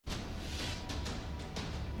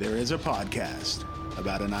There is a podcast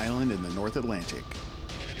about an island in the North Atlantic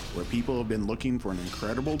where people have been looking for an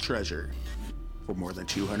incredible treasure for more than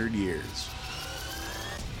 200 years.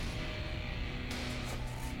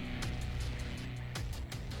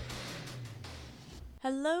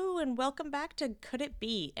 Hello and welcome back to Could It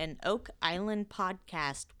Be, an Oak Island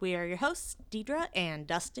podcast. We are your hosts, Deidre and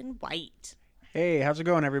Dustin White. Hey, how's it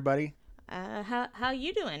going, everybody? How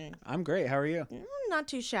you doing? I'm great. How are you? Not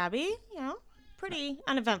too shabby, pretty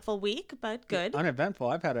uneventful week, but good. Uneventful.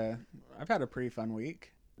 I've had a pretty fun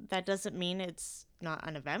week. That doesn't mean it's not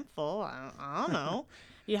uneventful. I don't know.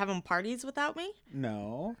 You having parties without me?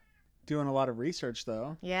 No, doing a lot of research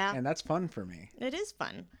though. Yeah. And that's fun for me. It is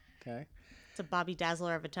fun. Okay. It's a Bobby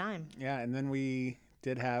Dazzler of a time. Yeah, and then we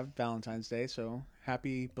did have Valentine's Day, so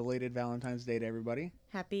happy belated Valentine's Day to everybody.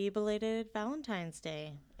 Happy belated Valentine's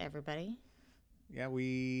Day, everybody. Yeah,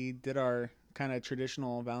 we did our kind of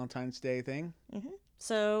traditional Valentine's Day thing.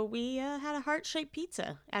 So we had a heart-shaped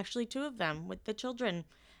pizza, actually 2 of them, with the children.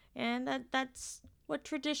 And that's what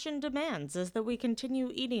tradition demands, is that we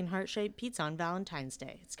continue eating heart-shaped pizza on Valentine's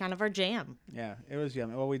Day. It's kind of our jam. Yeah, it was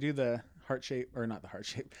yummy. Well, we do the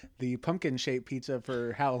the pumpkin-shaped pizza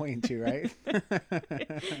for Halloween too, right?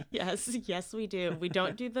 Yes, we do. We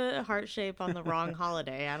don't do the heart shape on the wrong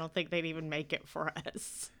holiday. I don't think they'd even make it for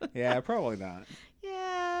us. Yeah, probably not.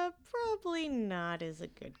 Yeah, probably not is a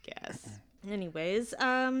good guess. Anyways,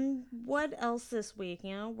 what else this week?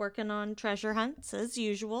 Working on treasure hunts as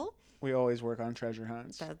usual. We always work on treasure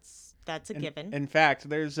hunts. That's a given. In fact,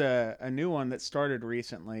 there's a new one that started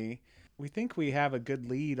recently. We think we have a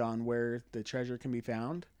good lead on where the treasure can be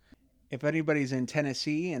found. If anybody's in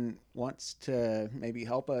Tennessee and wants to maybe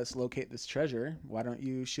help us locate this treasure, why don't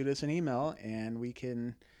you shoot us an email and we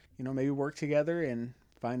can, maybe work together and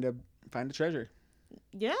find a treasure.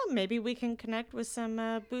 Yeah, maybe we can connect with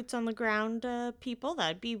some boots on the ground people.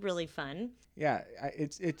 That'd be really fun. Yeah,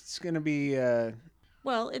 it's going to be...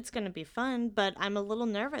 Well, it's going to be fun, but I'm a little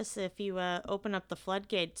nervous if you open up the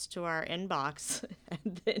floodgates to our inbox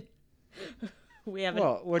and then we have an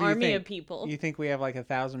army of people. You think we have like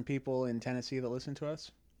 1,000 people in Tennessee that listen to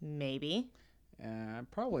us? Maybe.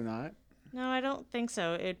 Probably not. No, I don't think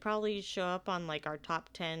so. It'd probably show up on like our top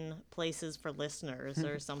 10 places for listeners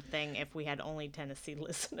or something if we had only Tennessee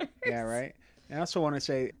listeners. Yeah, right. I also want to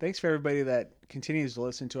say thanks for everybody that continues to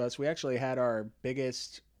listen to us. We actually had our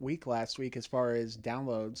biggest week last week as far as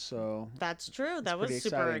downloads, so that's true. That was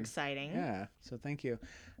super exciting. Yeah, so thank you.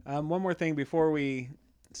 One more thing before we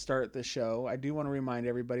start the show, I do want to remind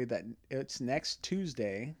everybody that it's next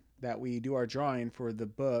Tuesday that we do our drawing for the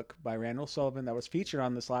book by Randall Sullivan that was featured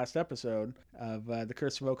on this last episode of The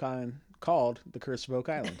Curse of Oak Island, called The Curse of Oak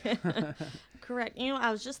Island. Correct. I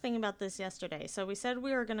was just thinking about this yesterday. So we said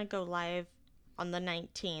we were going to go live on the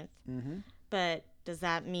 19th, but does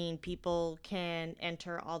that mean people can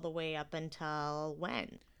enter all the way up until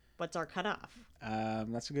when? What's our cutoff?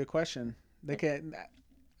 That's a good question. They can.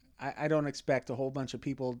 I don't expect a whole bunch of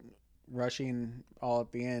people rushing all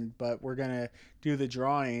at the end, but we're gonna do the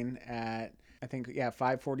drawing at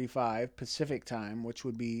 5:45 Pacific time, which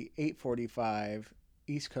would be 8:45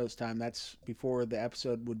 East Coast time. That's before the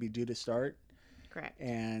episode would be due to start. Correct.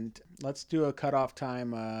 And let's do a cutoff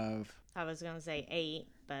time of... I was gonna say 8,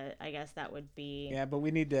 but I guess that would be... Yeah, but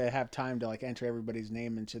we need to have time to enter everybody's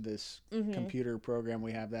name into this computer program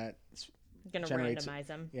we have that gonna randomize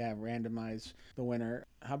them. Yeah, randomize the winner.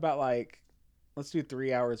 How about let's do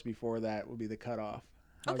 3 hours before that would be the cutoff.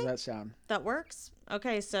 How does that sound? That works.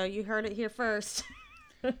 Okay, so you heard it here first.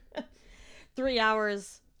 3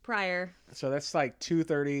 hours prior. So that's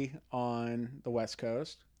 2:30 on the West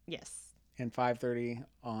Coast. Yes. And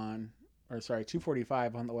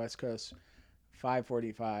 2:45 on the West Coast,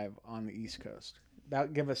 5:45 on the East Coast. That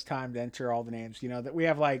would give us time to enter all the names. That we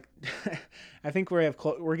have I think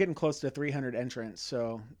we're getting close to 300 entrants,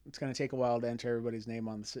 so it's going to take a while to enter everybody's name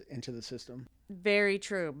into the system. Very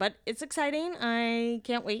true, but it's exciting. I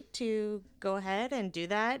can't wait to go ahead and do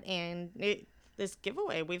that. And this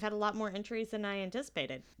giveaway, we've had a lot more entries than I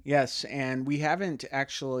anticipated. Yes, and we haven't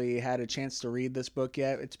actually had a chance to read this book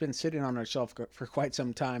yet. It's been sitting on our shelf for quite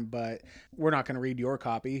some time, but we're not going to read your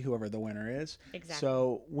copy, whoever the winner is. Exactly.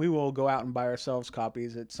 So we will go out and buy ourselves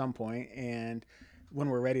copies at some point, and when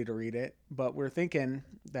we're ready to read it. But we're thinking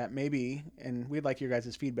that maybe, and we'd like your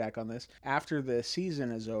guys' feedback on this, after the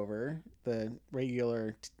season is over, the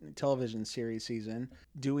regular television series season,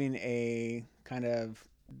 doing a kind of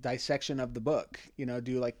dissection of the book,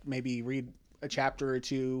 do maybe read a chapter or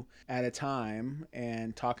two at a time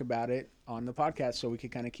and talk about it on the podcast so we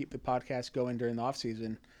could kind of keep the podcast going during the off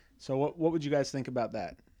season. So what would you guys think about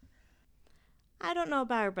that? I don't know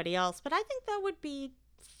about everybody else, but I think that would be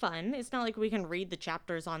fun. It's not like we can read the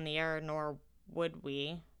chapters on the air, nor would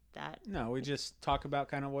we. No, we just talk about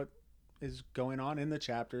kind of what is going on in the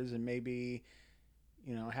chapters, and maybe,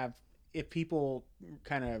 have, if people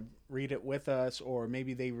kind of read it with us, or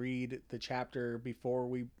maybe they read the chapter before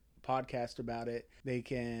we podcast about it, they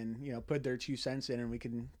can, put their 2 cents in, and we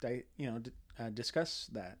can, discuss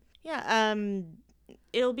that. Yeah,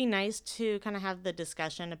 it'll be nice to kind of have the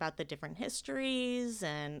discussion about the different histories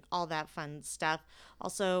and all that fun stuff.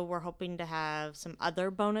 Also, we're hoping to have some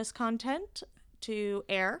other bonus content to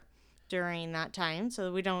air during that time, so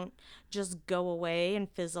that we don't just go away and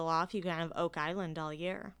fizzle off. You can have Oak Island all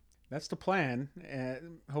year. That's the plan.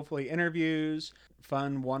 Hopefully interviews,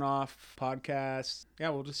 fun one-off podcasts. Yeah,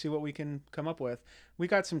 we'll just see what we can come up with. We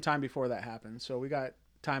got some time before that happens, so we got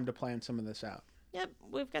time to plan some of this out. Yep,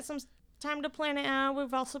 we've got some time to plan it out.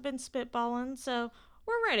 We've also been spitballing, so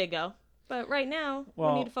we're ready to go. But right now,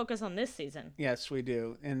 we need to focus on this season. Yes, we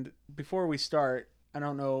do. And before we start, I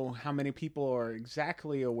don't know how many people are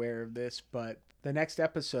exactly aware of this, but the next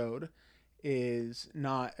episode is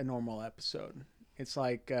not a normal episode. It's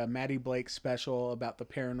like a Maddie Blake special about the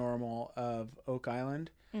paranormal of Oak Island.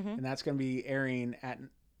 Mm-hmm. And that's going to be airing at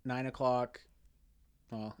 9 o'clock,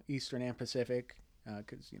 Eastern and Pacific,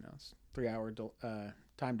 because, it's 3-hour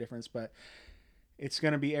time difference. But it's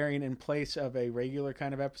going to be airing in place of a regular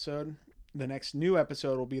kind of episode. The next new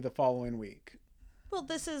episode will be the following week. Well,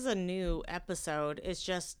 this is a new episode. It's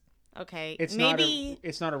just, okay, it's not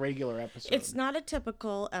a regular episode. It's not a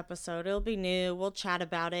typical episode. It'll be new. We'll chat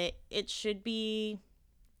about it. It should be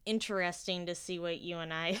interesting to see what you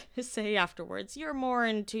and I say afterwards. You're more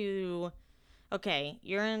into,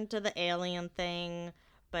 you're into the alien thing,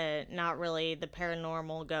 but not really the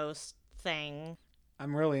paranormal ghost thing.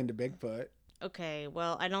 I'm really into Bigfoot. Okay,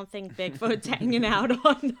 well, I don't think Bigfoot's hanging out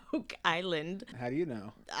on Oak Island. How do you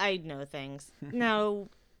know? I know things. Now,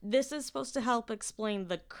 this is supposed to help explain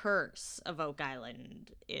the curse of Oak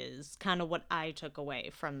Island, is kind of what I took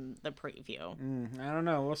away from the preview. I don't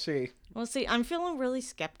know. We'll see. We'll see. I'm feeling really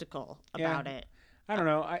skeptical about it. I don't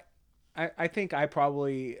know. I think I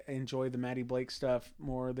probably enjoy the Maddie Blake stuff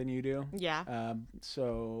more than you do. Yeah.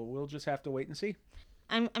 So we'll just have to wait and see.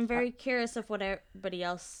 I'm very curious of what everybody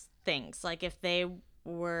else thinks. Like, if they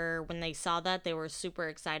were, when they saw that, they were super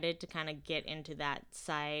excited to kind of get into that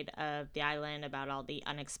side of the island about all the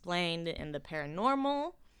unexplained and the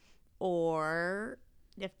paranormal, or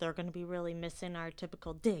if they're going to be really missing our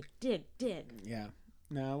typical dig. Yeah.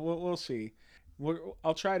 No, we'll see.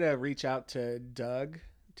 I'll try to reach out to Doug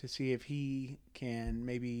to see if he can,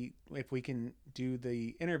 maybe if we can do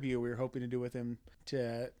the interview we were hoping to do with him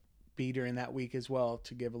to be during that week as well,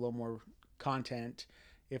 to give a little more content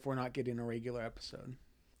if we're not getting a regular episode.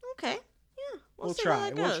 Okay. Yeah. We'll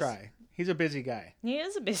try. We'll try. He's a busy guy. He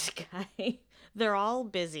is a busy guy. They're all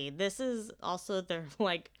busy. This is also their,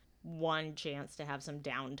 one chance to have some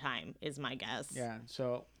downtime, is my guess. Yeah.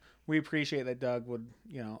 So we appreciate that Doug would,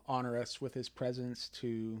 honor us with his presence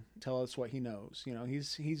to tell us what he knows.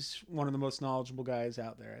 He's one of the most knowledgeable guys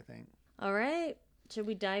out there, I think. All right. Should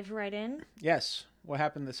we dive right in? Yes. What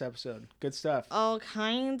happened this episode? Good stuff. All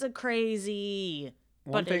kinds of crazy.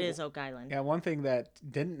 It is Oak Island. Yeah, one thing that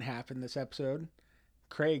didn't happen this episode,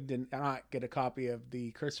 Craig did not get a copy of The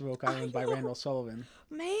Curse of Oak Island by Randall Sullivan.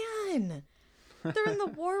 Man, they're in the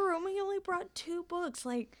war room. He only brought 2 books.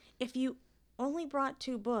 If you only brought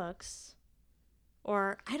 2 books,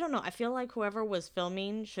 or I don't know, I feel like whoever was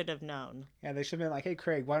filming should have known. Yeah, they should have been like, hey,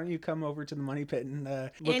 Craig, why don't you come over to the Money Pit and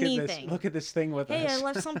look at this thing with us? Hey, I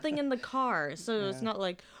left something in the car. So It's not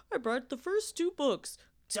like, I brought the first 2 books.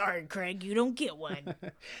 Sorry, Craig, you don't get one.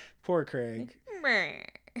 Poor Craig.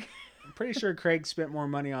 I'm pretty sure Craig spent more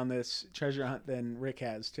money on this treasure hunt than Rick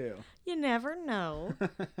has, too. You never know.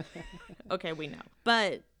 Okay, we know.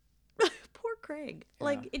 But poor Craig.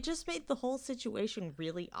 Yeah. It just made the whole situation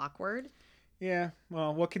really awkward. Yeah,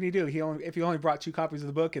 well, what can you do? If you only brought 2 copies of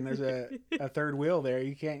the book and there's a third wheel there,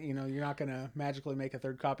 you can't, you're not going to magically make a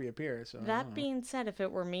third copy appear. So that being said, if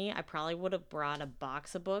it were me, I probably would have brought a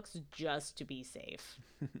box of books just to be safe.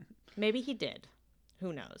 Maybe he did.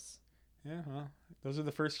 Who knows? Yeah, well, those are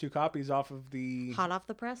the first 2 copies off of the... Hot off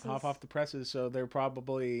the presses. Hot off the presses, so they're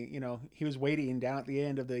probably, he was waiting down at the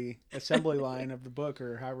end of the assembly line of the book,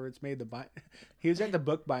 or however it's made. He was at the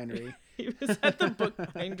book bindery. He was at the book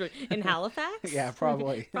bindery in Halifax? Yeah,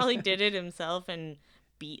 probably. Probably did it himself and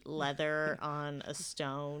beat leather on a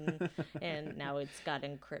stone, and now it's got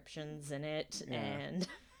encryptions in it, and...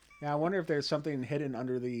 Now, I wonder if there's something hidden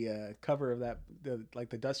under the cover of that,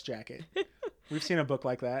 the dust jacket. We've seen a book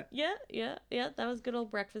like that. Yeah. That was good old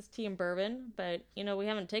breakfast tea and bourbon. But, we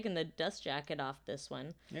haven't taken the dust jacket off this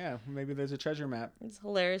one. Yeah, maybe there's a treasure map. It's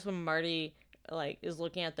hilarious when Marty, is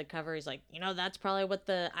looking at the cover. He's like, that's probably what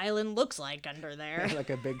the island looks like under there. Like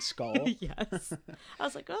a big skull. Yes. I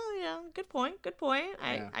was like, oh, yeah, good point.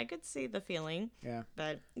 Yeah. I could see the feeling. Yeah.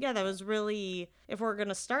 But, yeah, that was really, if we're going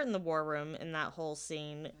to start in the war room in that whole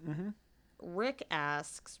scene, Rick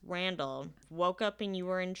asks Randall, woke up and you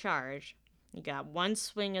were in charge. You got one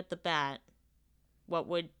swing at the bat. What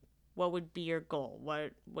would be your goal?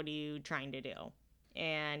 What are you trying to do?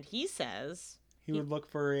 And he says he would look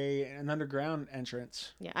for an underground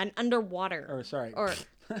entrance. Yeah, an underwater. Or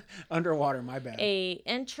underwater, my bad. A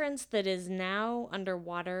entrance that is now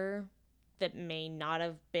underwater that may not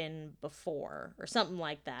have been before or something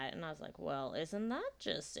like that. And I was like, well, isn't that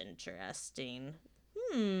just interesting?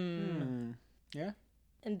 Yeah.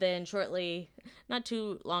 And then shortly, not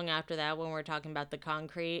too long after that, when we're talking about the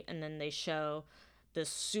concrete, and then they show the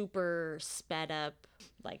super sped up,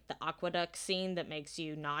 like the aqueduct scene that makes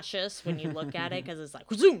you nauseous when you look at it, because it's like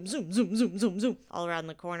zoom, zoom, zoom, zoom, zoom, zoom, all around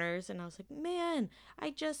the corners. And I was like, man,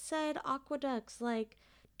 I just said aqueducts like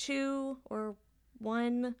 2 or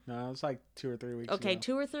 1. No, it was like 2 or 3 weeks ago. Okay,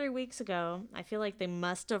 2 or 3 weeks ago. I feel like they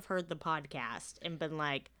must have heard the podcast and been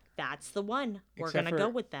like, that's the one. We're going to go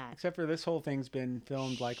with that. Except for this whole thing's been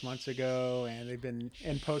filmed like months ago, and they've been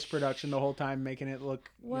in post-production the whole time making it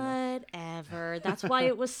look... Whatever. That's why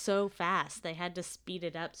it was so fast. They had to speed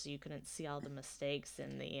it up so you couldn't see all the mistakes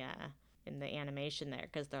in the animation there,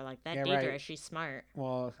 because they're like, that Deidre, right. She's smart.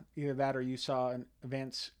 Well, either that or you saw an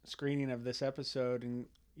advanced screening of this episode and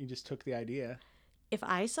you just took the idea. If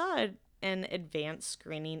I saw an advanced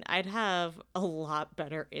screening, I'd have a lot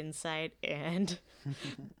better insight and...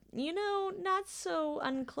 not so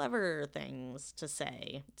unclever things to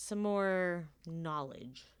say. Some more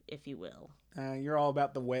knowledge, if you will. You're all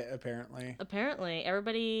about the wit, apparently. Apparently.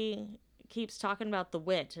 Everybody keeps talking about the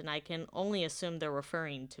wit, and I can only assume they're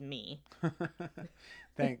referring to me.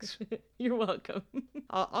 Thanks. You're welcome.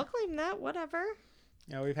 I'll claim that, whatever.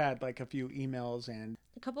 Yeah, we've had like a few emails and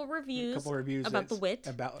a couple reviews about the wit.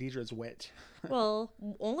 About Deidre's wit. Well,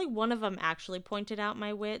 only one of them actually pointed out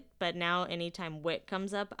my wit, but now anytime wit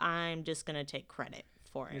comes up, I'm just going to take credit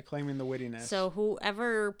for it. You're claiming the wittiness. So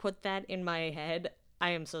whoever put that in my head, I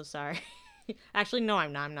am so sorry. Actually, no,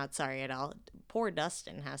 I'm not. I'm not sorry at all. Poor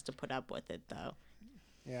Dustin has to put up with it, though.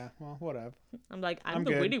 Yeah, well, whatever. I'm like, I'm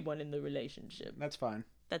the witty one in the relationship. That's fine.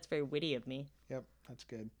 That's very witty of me. Yep, that's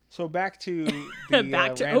good. So back to the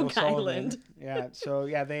back to Randall Oak Sullivan. Island. Yeah. So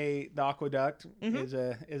yeah, the aqueduct is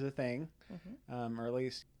a thing, or at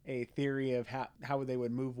least a theory of how they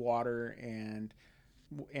would move water and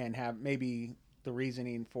have maybe the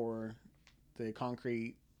reasoning for the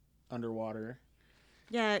concrete underwater.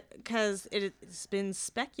 Yeah, because it's been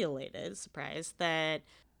speculated, surprise, that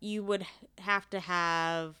you would have to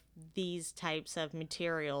have these types of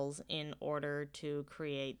materials in order to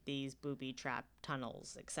create these booby trap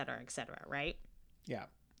tunnels, et cetera, right? Yeah.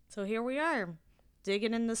 So here we are,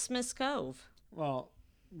 digging in the Smith's Cove. Well,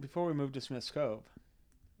 before we move to Smith's Cove,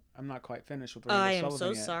 I'm not quite finished with Randall Sullivan I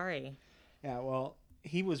am so yet. sorry. Yeah, well,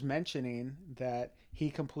 he was mentioning that he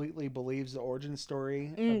completely believes the origin story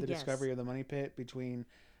of the discovery of the money pit between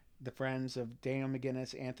the friends of Daniel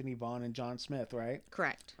McGinnis, Anthony Vaughn, and John Smith, right?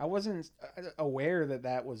 Correct. I wasn't aware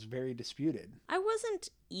that was very disputed. I wasn't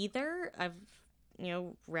either. I've,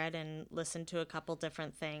 read and listened to a couple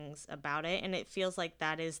different things about it, and it feels like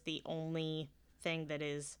that is the only thing that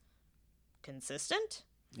is consistent.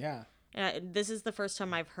 Yeah. This is the first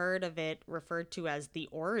time I've heard of it referred to as the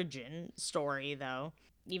origin story, though,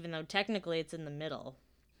 even though technically it's in the middle.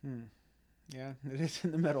 Yeah, it is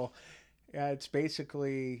in the middle. Yeah, it's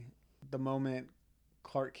basically the moment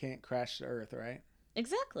Clark Kent crashed to Earth, right?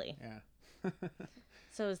 Exactly. Yeah.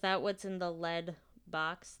 So is that what's in the lead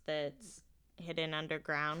box that's hidden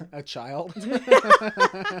underground? A child?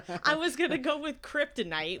 I was going to go with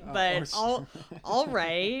kryptonite, but all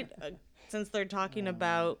right. Since they're talking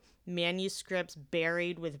about manuscripts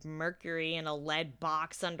buried with mercury in a lead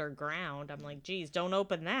box underground, I'm like, geez, don't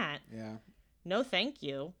open that. Yeah. No, thank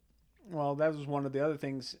you. Well, that was one of the other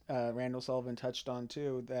things Randall Sullivan touched on,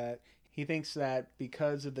 too, that he thinks that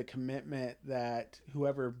because of the commitment that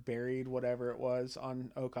whoever buried whatever it was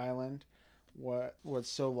on Oak Island was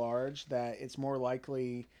so large that it's more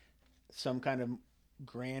likely some kind of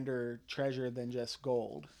grander treasure than just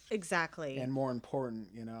gold. Exactly. And more important,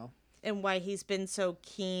 And why he's been so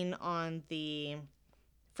keen on the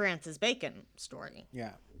Francis Bacon story.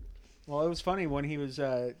 Yeah. Well, it was funny when he was...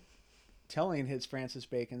 telling his Francis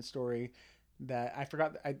Bacon story, that I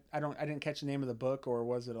forgot. I didn't catch the name of the book, or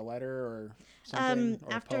was it a letter or something?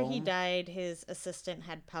 Or a After he poem? died, his assistant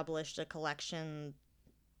had published a collection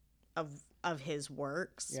of his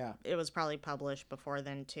works. Yeah. It was probably published before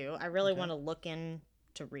then too. I really want to look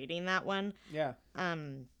into reading that one. Yeah.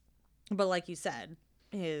 But like you said,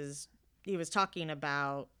 he was talking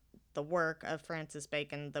about the work of Francis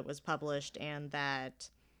Bacon that was published, and that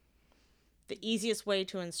the easiest way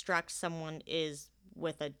to instruct someone is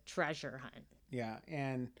with a treasure hunt. Yeah,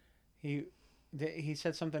 and he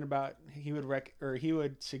said something about he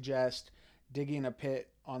would suggest digging a pit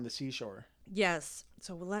on the seashore. Yes.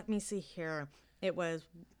 So let me see here. It was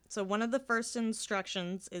so one of the first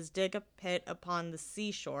instructions is dig a pit upon the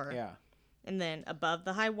seashore. Yeah. And then above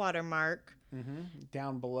the high water mark,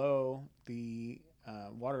 Down below the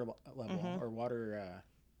water level or water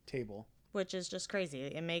table. which is just crazy.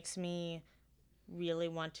 It makes me really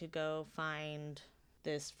want to go find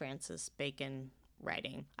this Francis Bacon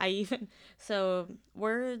writing. So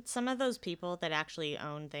we're some of those people that actually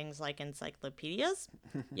own things like encyclopedias.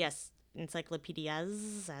 Yes,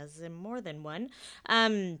 encyclopedias, as in more than one.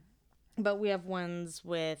 But we have ones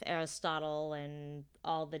with Aristotle and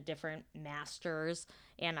all the different masters.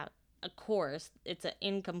 And of course, it's an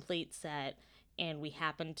incomplete set. And we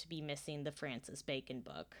happen to be missing the Francis Bacon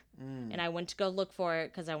book. And I went to go look for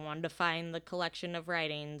it because I wanted to find the collection of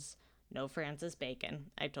writings. No Francis Bacon.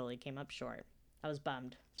 I totally came up short. I was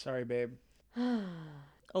bummed. Sorry, babe.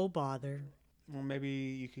 Oh, bother. Well, maybe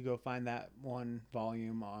you could go find that one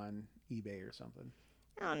volume on eBay or something.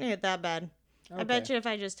 I don't need it that bad. I bet you if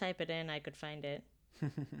I just type it in, I could find it.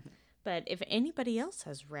 But if anybody else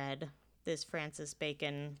has read this Francis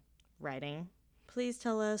Bacon writing, please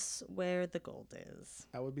tell us where the gold is.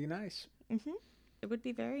 That would be nice. It would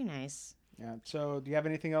be very nice. Yeah. So, do you have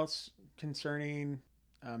anything else concerning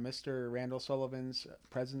Mr. Randall Sullivan's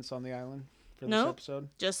presence on the island for this Nope. episode?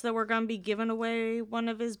 Just that we're going to be giving away one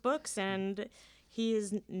of his books, and he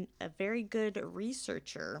is a very good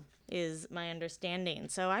researcher, is my understanding.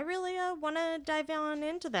 So I really want to dive on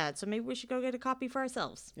into that. So maybe we should go get a copy for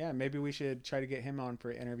ourselves. Yeah, maybe we should try to get him on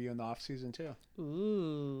for an interview in the off season too.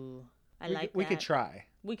 Ooh, We could try.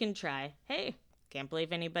 We can try. Hey, can't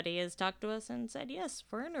believe anybody has talked to us and said yes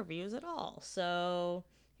for interviews at all. So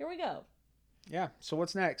here we go. Yeah. So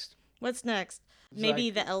what's next? What's next? Maybe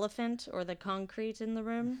the elephant or the concrete in the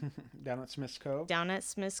room Down at Smith's Cove. down at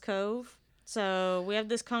Smith's Cove. So we have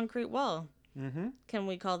this concrete wall. Can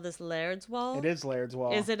we call this Laird's Wall? It is Laird's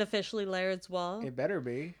Wall. Is it officially Laird's Wall? It better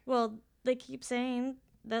be. Well, they keep saying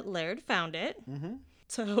that Laird found it.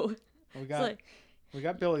 So We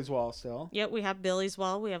got Billy's Wall still. yep, we have Billy's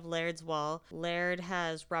Wall. We have Laird's Wall. Laird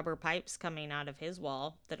has rubber pipes coming out of his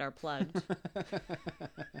wall that are plugged.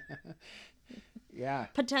 Yeah.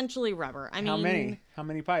 Potentially rubber. I mean, How many? How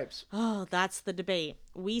many pipes? Oh, that's the debate.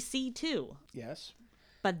 We see two. Yes.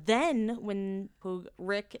 But then when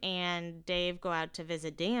Rick and Dave go out to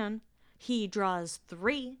visit Dan, he draws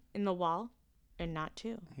 3 in the wall and not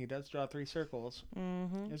 2. He does draw 3 circles.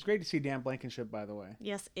 It was great to see Dan Blankenship, by the way.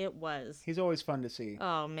 Yes, it was. He's always fun to see.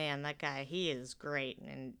 Oh man, that guy, he is great,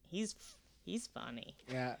 and he's funny.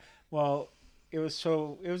 Yeah. Well, it was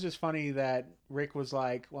just funny that Rick was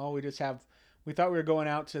like, well, we thought we were going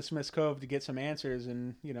out to Smith's Cove to get some answers,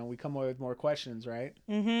 and, we come away with more questions, right?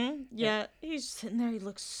 Yeah, he's sitting there, he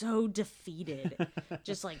looks so defeated.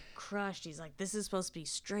 Just like crushed. He's like, this is supposed to be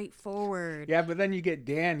straightforward. Yeah, but then you get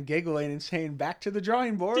Dan giggling and saying, back to the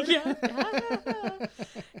drawing board. Yeah.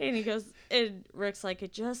 And he goes, and Rick's like,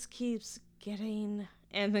 it just keeps getting,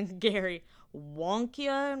 and then Gary,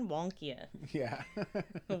 wonkier and wonkier. Yeah.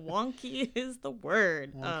 Wonky is the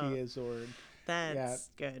word. Wonky is the word.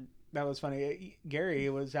 That's good. That was funny. Gary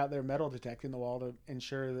was out there metal detecting the wall to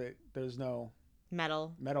ensure that there's no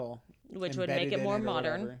Metal, which would embedded make it in more or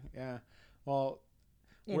modern. whatever. Yeah. Well,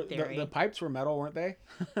 In theory. the pipes were metal, weren't they?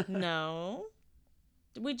 No.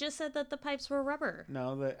 We just said that the pipes were rubber.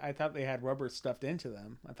 No, I thought they had rubber stuffed into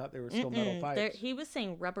them. I thought they were still metal pipes. He was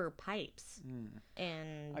saying rubber pipes.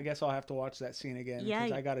 And I guess I'll have to watch that scene again Yeah,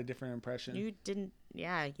 because I got a different impression. you didn't.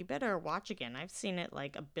 Yeah, you better watch again. I've seen it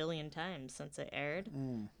like a billion times since it aired.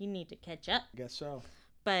 You need to catch up. I guess so.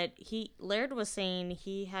 But Laird was saying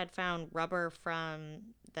he had found rubber from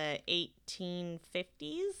the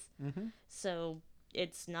 1850s. So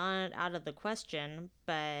it's not out of the question.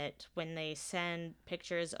 But when they send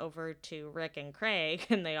pictures over to Rick and Craig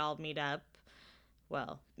and they all meet up,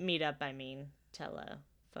 I mean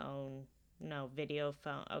telephone. No, video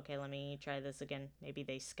phone. Okay, let me try this again. Maybe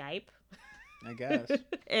they Skype. I guess.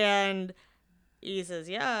 And he says,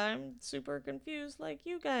 yeah, I'm super confused like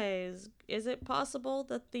you guys. Is it possible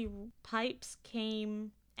that the pipes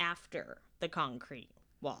came after the concrete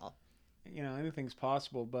wall. You know, anything's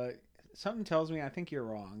possible, but something tells me I think you're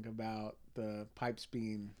wrong about the pipes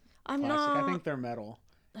being I'm plastic. I not. think they're metal,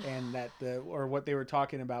 and that what they were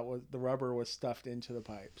talking about was the rubber was stuffed into the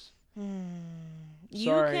pipes. You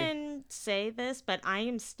Sorry. can say this, but I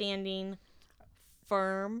am standing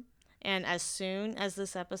firm. And as soon as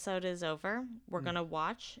this episode is over, we're going to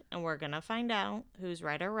watch and we're going to find out who's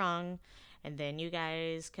right or wrong. And then you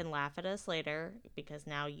guys can laugh at us later because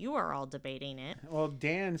now you are all debating it. Well,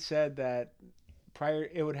 Dan said that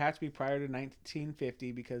it would have to be prior to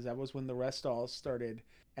 1950 because that was when the Restalls started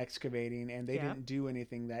excavating and they Yeah. didn't do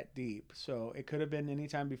anything that deep. So it could have been any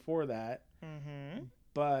time before that. Mm-hmm.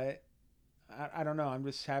 But I don't know. I'm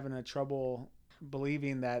just having a trouble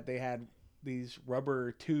believing that they had these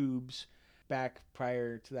rubber tubes back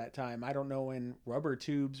prior to that time. I don't know when rubber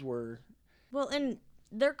tubes were. Well, and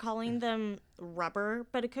they're calling them rubber,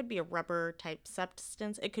 but it could be a rubber type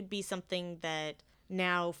substance. It could be something that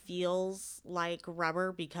now feels like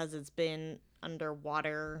rubber because it's been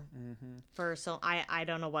underwater for so I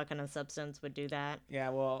don't know what kind of substance would do that. Yeah,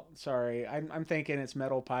 well, sorry. I'm thinking it's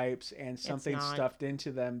metal pipes and something not. stuffed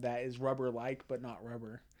into them that is rubber-like but not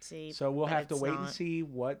rubber. See, So we'll but have to it's wait and not. see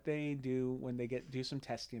what they do when they do some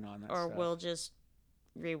testing on that Or stuff. we'll just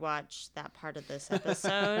rewatch that part of this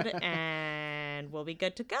episode and we'll be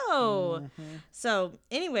good to go. Mm-hmm. So,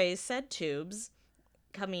 anyways, said tubes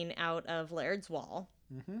coming out of Laird's wall.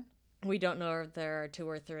 Mm-hmm. We don't know if there are 2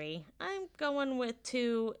 or 3. I'm going with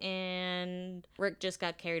 2, and Rick just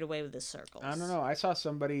got carried away with his circles. I don't know. I saw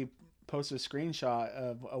somebody post a screenshot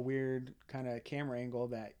of a weird kind of camera angle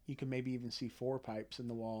that you can maybe even see 4 pipes in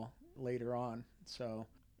the wall later on. So,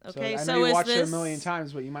 Okay, I know so you is watched it a this- million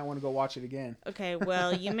times, but you might want to go watch it again. Okay,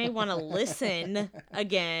 well, you may want to listen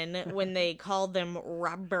again when they called them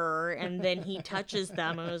rubber, and then he touches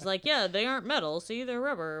them and was like, yeah, they aren't metal, see, they're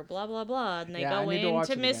rubber, blah, blah, blah. And they Yeah, I go need to watch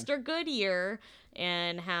into it again. Mr. Goodyear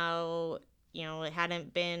and how, you know, it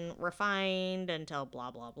hadn't been refined until blah,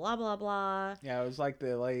 blah, blah, blah, blah. Yeah, it was like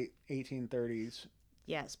the late 1830s.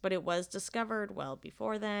 Yes, but it was discovered well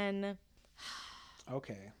before then.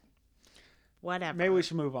 Okay. Whatever. Maybe we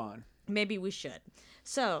should move on. Maybe we should.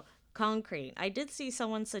 So, concrete. I did see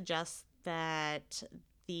someone suggest that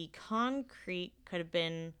the concrete could have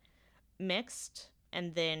been mixed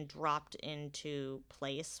and then dropped into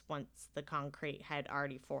place once the concrete had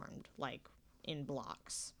already formed, like in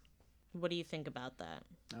blocks. What do you think about that?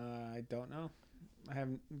 I don't know. I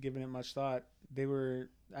haven't given it much thought. I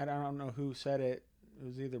don't know who said it. It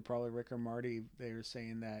was either probably Rick or Marty. They were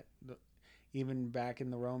saying that even back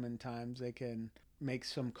in the Roman times, they can make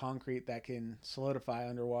some concrete that can solidify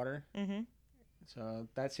underwater. Mm-hmm. So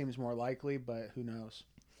that seems more likely, but who knows?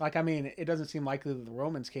 Like, I mean, it doesn't seem likely that the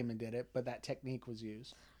Romans came and did it, but that technique was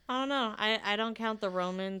used. I don't know. I don't count the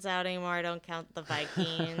Romans out anymore. I don't count the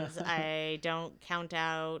Vikings. I don't count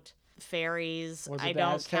out fairies. Was it I the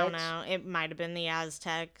don't count Aztecs? out. It might have been the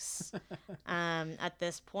Aztecs. At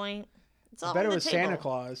this point, it's all I bet on it the was table. Santa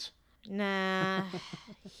Claus. Nah,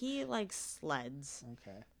 he likes sleds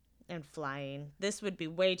Okay. and flying. This would be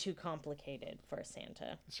way too complicated for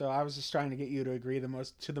Santa. So I was just trying to get you to agree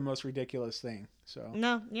to the most ridiculous thing. So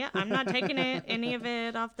No, yeah, I'm not taking any of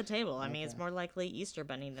it off the table. I mean, it's more likely Easter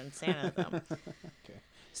Bunny than Santa, though. Okay.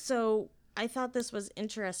 So I thought this was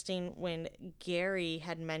interesting when Gary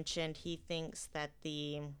had mentioned he thinks that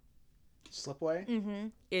the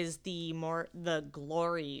Slipway? is the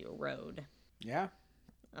Glory Road. Yeah.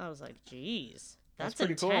 I was like, geez, That's that's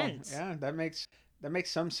pretty intense. cool. Yeah, that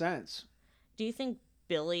makes some sense. Do you think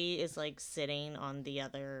Billy is like sitting on the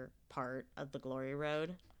other part of the Glory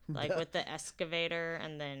Road, like with the excavator,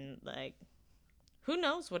 and then like, who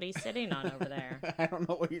knows what he's sitting on over there? I don't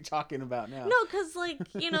know what you're talking about now. No, because, like,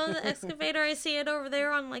 you know, the excavator, I see it over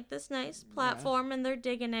there on, like, this nice platform, and they're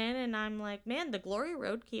digging in, and I'm like, man, the Glory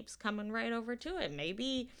Road keeps coming right over to it.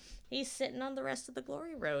 Maybe he's sitting on the rest of the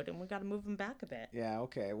Glory Road, and we got to move him back a bit. Yeah,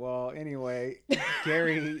 okay. Well, anyway,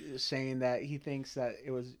 Gary is saying that he thinks that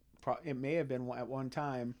it may have been at one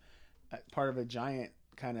time part of a giant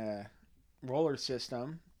kind of roller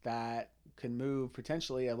system that can move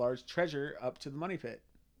potentially a large treasure up to the money pit.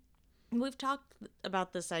 We've talked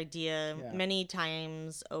about this idea Yeah. many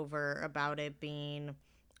times over about it being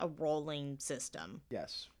a rolling system.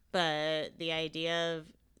 Yes. But the idea of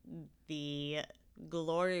the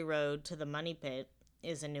Glory Road to the money pit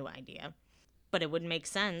is a new idea. But it would make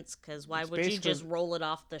sense, because why It's would you basically- just roll it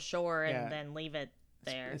off the shore and Yeah. then leave it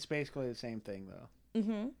there? It's basically the same thing, though.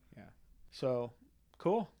 Mm-hmm. So,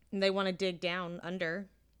 cool. And they want to dig down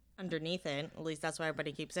underneath it. At least that's what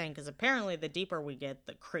everybody keeps saying, because apparently the deeper we get,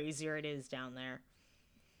 the crazier it is down there.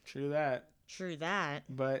 True that. True that.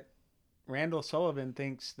 But Randall Sullivan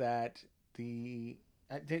thinks that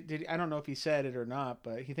I don't know if he said it or not,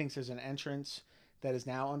 but he thinks there's an entrance that is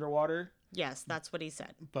now underwater. Yes, that's what he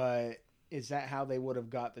said. But is that how they would have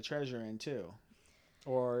got the treasure in too?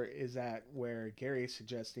 Or is that where Gary's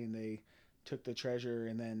suggesting they took the treasure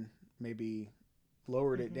and then maybe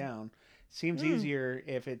lowered it down? Seems easier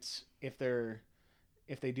if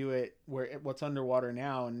they do it what's underwater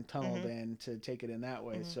now and tunneled in to take it in that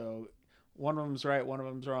way. So one of them's right, one of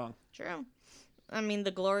them's wrong. True. I mean,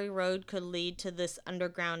 the Glory Road could lead to this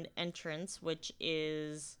underground entrance, which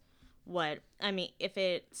is if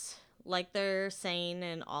it's like they're saying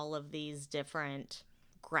in all of these different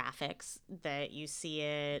graphics that you see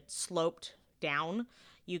it sloped down,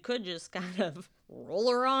 you could just kind of roll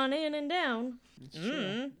her on in and down.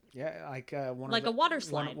 Yeah, like a water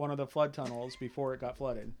slide. One of the flood tunnels before it got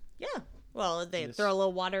flooded. Yeah. Well, they throw a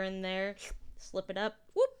little water in there, slip it up,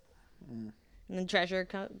 whoop, and then treasure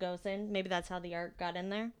goes in. Maybe that's how the art got in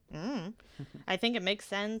there. I think it makes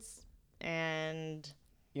sense. And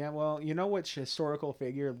yeah, well, you know which historical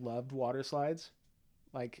figure loved water slides?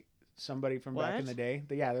 Like somebody from back in the day.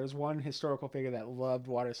 Yeah, there's one historical figure that loved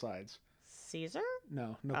water slides. Caesar?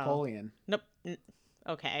 No, Napoleon. Nope.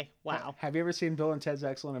 Okay. Wow. Have you ever seen Bill and Ted's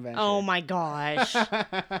Excellent Adventure? Oh my gosh.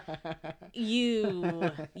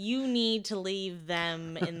 You need to leave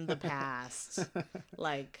them in the past.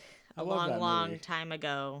 Like a long time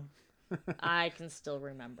ago. I can still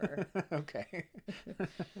remember. Okay.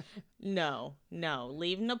 No.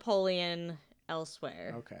 Leave Napoleon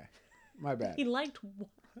elsewhere. Okay. My bad. He liked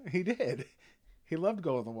He did. He loved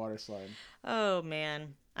going on the water slide. Oh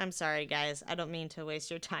man. I'm sorry, guys. I don't mean to waste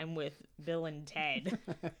your time with Bill and Ted.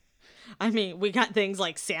 I mean, we got things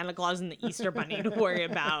like Santa Claus and the Easter Bunny to worry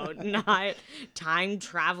about, not time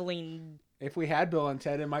traveling. If we had Bill and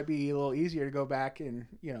Ted, it might be a little easier to go back and,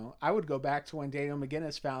 I would go back to when Daniel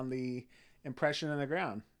McGinnis found the impression in the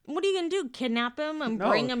ground. What are you going to do? Kidnap him and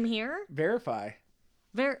bring him here? Verify.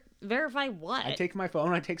 Verify what? I take my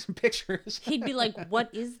phone, I take some pictures. He'd be like, what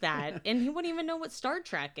is that? And he wouldn't even know what Star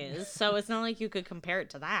Trek is. So it's not like you could compare it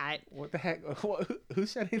to that. What the heck? Who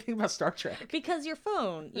said anything about Star Trek? Because your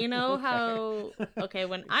phone. You know how,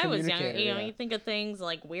 when I was younger, you think of things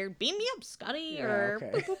like weird, beam me up, Scotty, or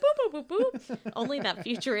boop, boop, boop, boop, boop, boop. Only that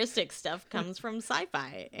futuristic stuff comes from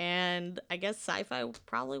sci-fi. And I guess sci-fi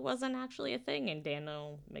probably wasn't actually a thing in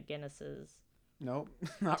Daniel McGinnis's Nope,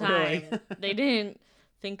 not time. really. They didn't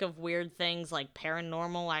think of weird things like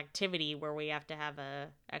Paranormal Activity, where we have to have a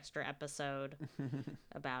extra episode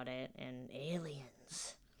about it, and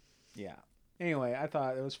aliens. Yeah. Anyway, I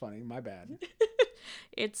thought it was funny. My bad.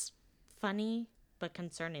 It's funny but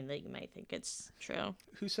concerning that you might think it's true.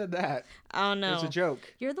 Who said that? Oh no. It's a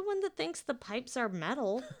joke. You're the one that thinks the pipes are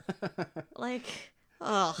metal. Like,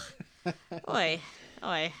 oh. Oi,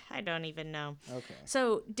 I don't even know. Okay.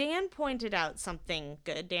 So Dan pointed out something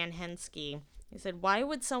good, Dan Hensky. He said, why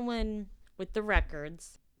would someone with the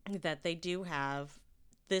records that they do have,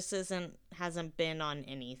 this hasn't been on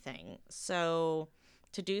anything. So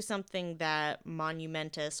to do something that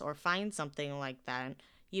monumentous or find something like that,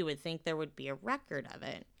 you would think there would be a record of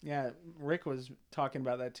it. Yeah, Rick was talking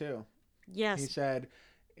about that too. Yes. He said,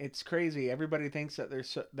 it's crazy. Everybody thinks that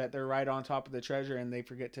they're right on top of the treasure, and they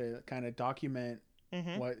forget to kind of document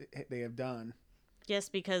what they have done. Yes,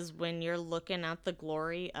 because when you're looking at the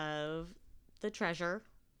glory of the treasure,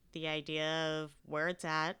 the idea of where it's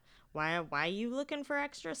at, why are you looking for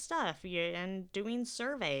extra stuff and doing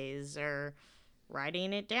surveys or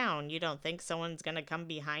writing it down? You don't think someone's going to come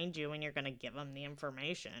behind you and you're going to give them the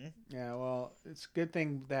information. Yeah, well, it's a good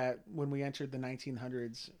thing that when we entered the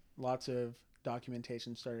 1900s, lots of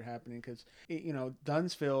documentation started happening because,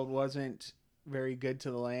 Dunsfield wasn't very good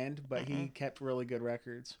to the land, but he kept really good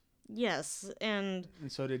records. Yes, and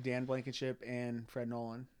so did Dan Blankenship and Fred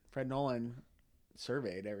Nolan. Fred Nolan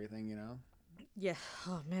surveyed everything, Yeah.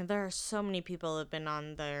 Oh, man, there are so many people that have been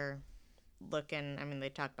on there looking. I mean, they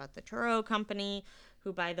talk about the Churro Company,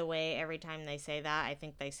 who, by the way, every time they say that, I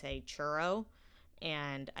think they say churro,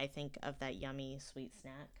 and I think of that yummy sweet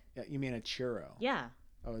snack. Yeah, you mean a churro? Yeah.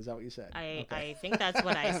 Oh, is that what you said? I think that's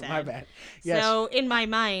what I said. My bad. Yes. So in my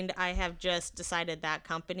mind, I have just decided that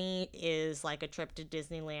company is like a trip to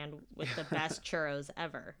Disneyland with the best churros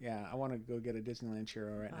ever. Yeah, I want to go get a Disneyland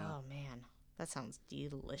churro right now. Oh, man. That sounds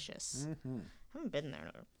delicious. I haven't been there in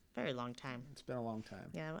a very long time. It's been a long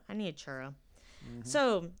time. Yeah, I need a churro.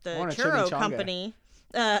 So the chimichanga. Churro Company...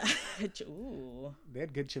 ooh. They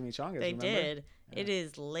had good chimichangas, They remember? did. Yeah. It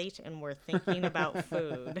is late and we're thinking about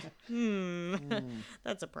food.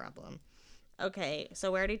 That's a problem. Okay,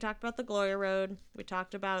 so we already talked about the Gloria Road. We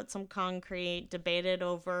talked about some concrete, debated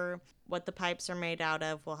over what the pipes are made out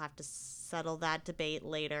of. We'll have to settle that debate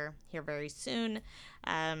later, here very soon.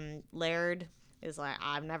 Laird is like,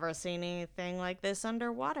 I've never seen anything like this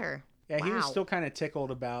underwater. Yeah, he was Wow. still kind of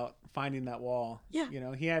tickled about finding that wall. Yeah. You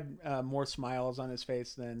know, he had more smiles on his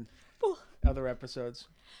face than Well, other episodes.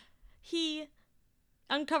 he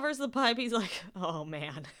uncovers the pipe. He's like, oh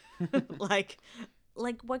man. like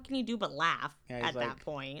what can you do but laugh Yeah, he's at that like-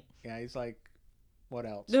 point? Yeah, he's like, what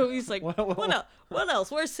else? No, he's like, What- what else?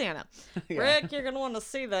 Where's Santa? Yeah. Rick, you're going to want to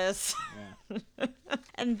see this. Yeah.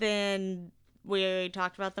 And then we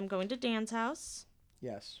talked about them going to Dan's house.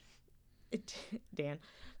 Yes. Dan.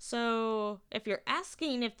 So if you're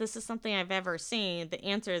asking if this is something I've ever seen, the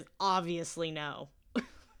answer is obviously no.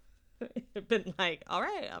 I've been like, all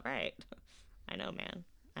right. I know, man.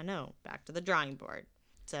 I know. Back to the drawing board.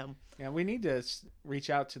 So Yeah, we need to reach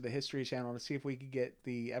out to the History Channel to see if we could get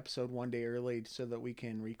the episode one day early so that we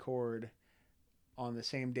can record on the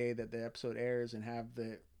same day that the episode airs and have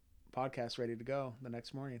the podcast ready to go the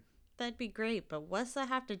next morning. that'd be great. But what's that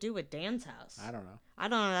have to do with Dan's house? I don't know. I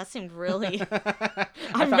don't know. That seemed really...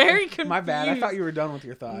 I'm very My bad. I confused. thought you were done with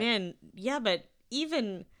your thought. Man, yeah, but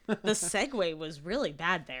even the segue was really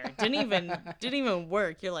bad there. It didn't even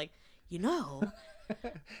work. You're like, you know...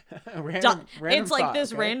 random it's like thought,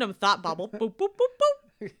 this okay? random thought bubble. Boop, boop,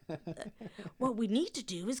 boop, boop. What we need to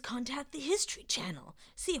do is contact the History Channel.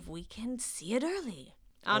 See if we can see it early.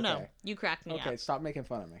 Oh, no. Okay. You cracked me Okay, up. stop making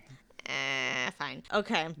fun of me. Fine.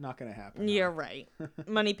 Okay. Not gonna happen. You're right.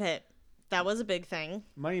 Money Pit. That was a big thing.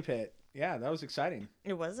 Money Pit. Yeah, that was exciting.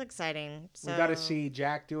 It was exciting. So We got to see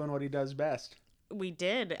Jack doing what he does best. We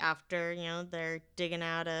did after, they're digging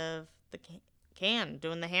out of the can,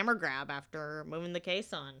 doing the hammer grab after moving the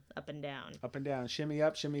case on up and down. Up and down, shimmy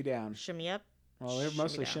up, shimmy down. Shimmy up. Well, they were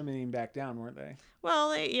mostly shimmy down. shimmying back down, weren't they?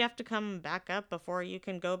 Well, you have to come back up before you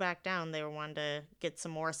can go back down. They were wanting to get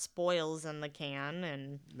some more spoils in the can,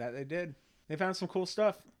 and That they did. They found some cool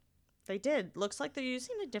stuff. they did. Looks like they're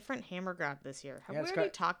using a different hammer grab this year. Have Yeah, we it's already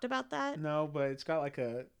got- talked about that? No, but it's got like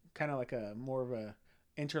a kind of like a more of a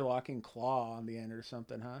interlocking claw on the end or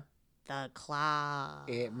something, huh? The claw.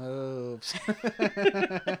 It moves.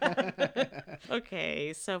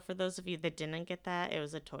 Okay, so for those of you that didn't get that, it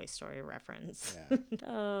was a Toy Story reference. Yeah.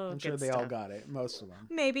 Oh, I'm sure good they all stuff. got it. Most of them.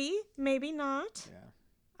 Maybe, maybe not. Yeah.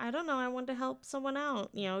 I don't know. I want to help someone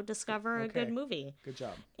out, discover a good Okay. movie. Good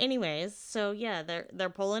job. Anyways, so yeah, they're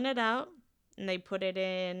pulling it out and they put it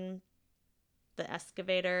in the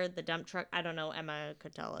excavator, the dump truck. I don't know. Emma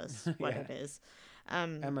could tell us what Yeah. it is.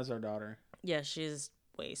 Emma's our daughter. Yeah, she's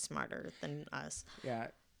way smarter than us. Yeah.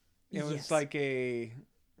 It was Yes. like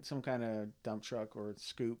some kind of dump truck or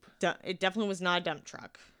scoop. It definitely was not a dump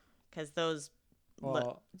truck, because those.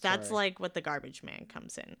 Well, that's sorry. like what the garbage man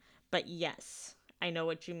comes in. But yes, I know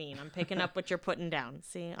what you mean. I'm picking up what you're putting down.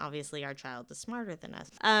 See, obviously our child is smarter than us.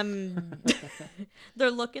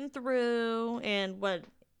 They're looking through, and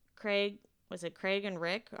Craig and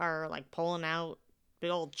Rick are like pulling out big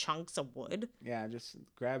old chunks of wood, Yeah, just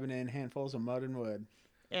grabbing in handfuls of mud and wood.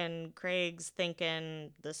 and Craig's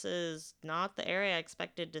thinking, this is not the area I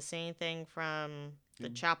expected to see anything from the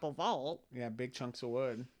chapel vault, Yeah, big chunks of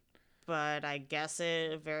wood. but I guess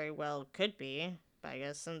it very well could be. But I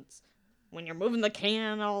guess since when you're moving the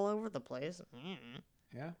can all over the place,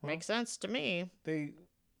 Yeah. Well, makes sense to me. they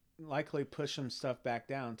likely push some stuff back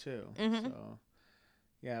down too. Mhm. So,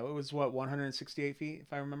 yeah, it was 168 feet,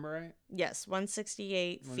 if I remember right. Yes,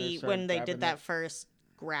 168 When they feet started when they grabbing did that it. first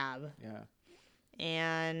grab. Yeah.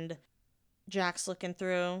 And Jack's looking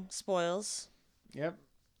through spoils. Yep.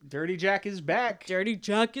 Dirty Jack is back. Dirty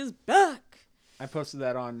Jack is back. I posted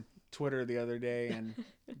that on Twitter the other day and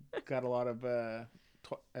got a lot of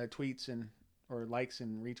tweets or likes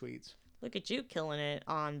and retweets. Look at you killing it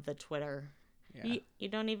on the Twitter. Yeah. You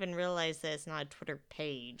don't even realize that it's not a Twitter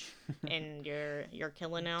page, and you're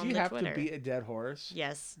killing it on Do you the have Twitter. to beat a dead horse?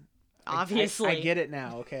 Yes, I- obviously. I get it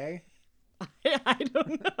now, okay? I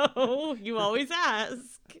don't know. You always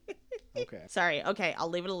ask. Okay. Sorry. Okay, I'll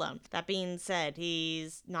leave it alone. That being said,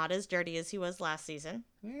 he's not as dirty as he was last season.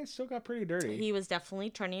 Yeah, it still got pretty dirty. He was definitely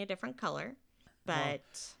turning a different color, but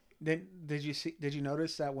Did you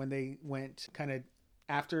notice that when they went kind of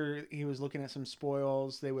after he was looking at some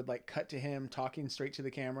spoils, they would like cut to him talking straight to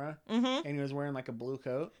the camera, and he was wearing like a blue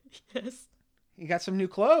coat. yes, He got some new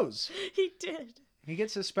clothes. he did. He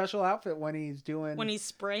gets a special outfit when he's doing. When he's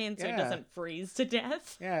spraying so he Yeah. doesn't freeze to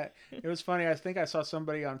death. Yeah, it was funny. I think I saw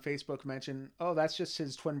somebody on Facebook mention, "Oh, that's just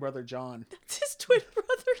his twin brother John, It's his twin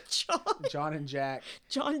brother, John. John and Jack,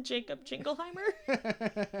 John Jacob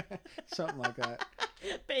Jingleheimer. something like that."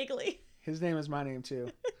 Vaguely. His name is my name too.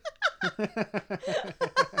 His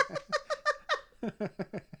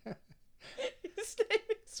name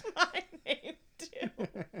is my name too.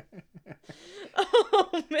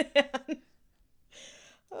 Oh man.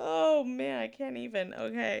 Oh man, I can't even.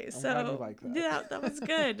 Okay, glad so you like that. yeah, that was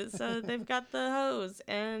good. So they've got the hose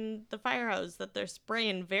and the fire hose that they're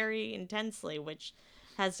spraying very intensely, which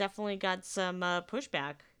has definitely got some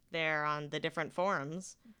pushback there on the different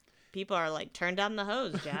forums. People are like, "Turn down the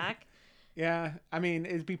hose, Jack." Yeah, I mean,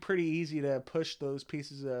 it'd be pretty easy to push those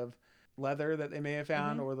pieces of leather that they may have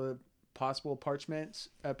found or the possible parchment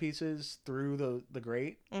pieces through the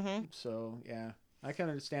grate. Mm-hmm. So, yeah, I can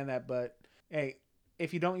understand that. But, hey,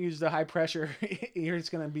 if you don't use the high pressure, you're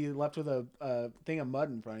just going to be left with a thing of mud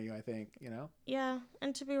in front of you, I think, you know? Yeah,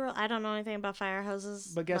 and to be real, I don't know anything about fire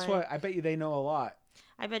hoses. But guess what? I bet you they know a lot.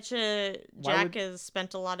 I bet you Jack has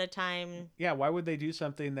spent a lot of time. Yeah, why would they do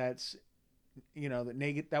something that's, you know,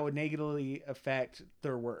 that would negatively affect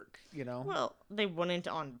their work, you know? Well, they wouldn't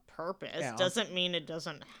on purpose. Yeah. Doesn't mean it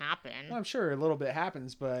doesn't happen. Well, I'm sure a little bit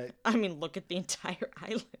happens, but I mean, look at the entire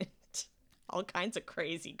island. All kinds of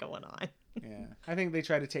crazy going on. yeah, I think they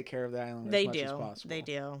try to take care of the island They as much do. as possible. They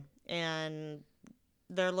do. And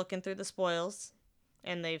they're looking through the spoils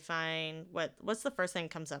and they find what's the first thing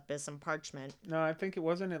that comes up is some parchment. No, I think it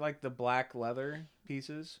wasn't like the black leather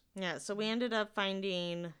pieces. Yeah, so we ended up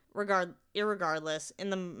finding irregardless in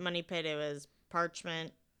the money pit it was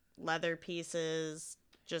parchment, leather pieces,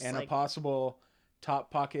 just And like a possible top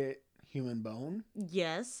pocket human bone.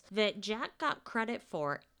 yes, that Jack got credit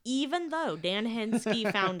for even though Dan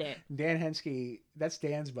Henske found it. Dan Henske, that's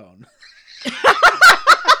Dan's bone.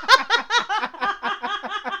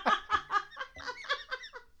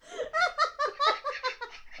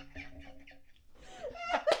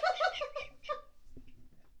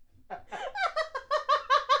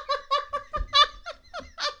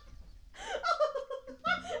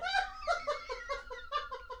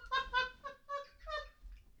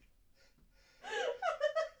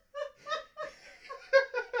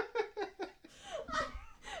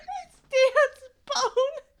 It's Dan's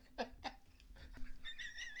bone.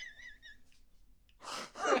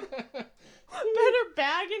 Better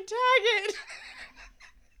bag and tag it.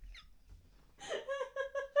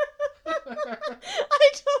 I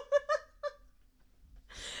don't.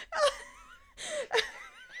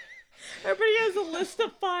 Everybody has a list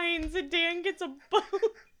of fines, and Dan gets a bone.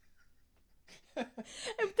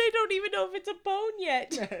 If they don't even know if it's a bone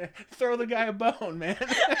yet. Throw the guy a bone, man. Throw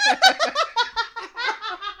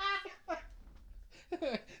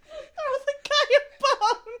the guy a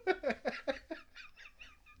bone.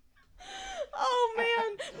 Oh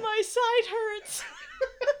man, my side hurts.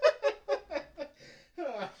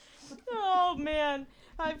 Oh man,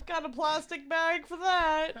 I've got a plastic bag for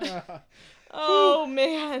that. Oh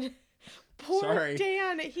man. Poor Sorry.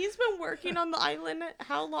 Dan. He's been working on the island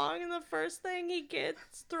how long, and the first thing he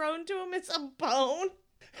gets thrown to him is a bone.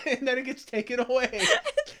 And then it gets taken away. And then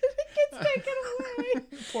it gets taken away.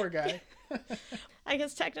 Poor guy. I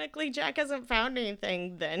guess technically Jack hasn't found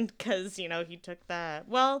anything then, because, you know, he took that.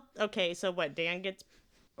 Well, okay, so what, Dan gets,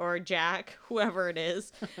 or Jack, whoever it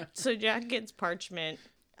is. So Jack gets parchment.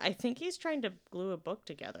 I think he's trying to glue a book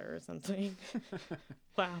together or something.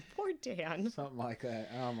 Wow, poor Dan. Something like that.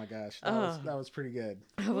 Oh my gosh. That was pretty good.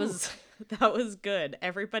 That was good.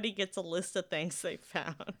 Everybody gets a list of things they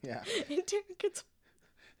found. Yeah. And Dan gets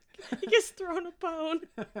thrown a bone.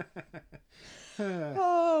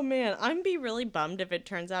 Oh man, I'm be really bummed if it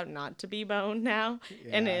turns out not to be bone now.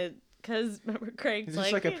 Yeah. And because remember Craig's Is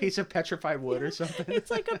this like a piece of petrified wood or something?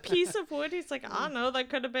 It's like a piece of wood. He's like, I don't know, that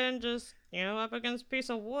could have been just, you know, up against a piece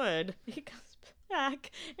of wood. He comes back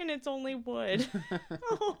and it's only wood.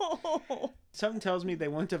 Oh. Something tells me they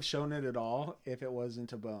wouldn't have shown it at all if it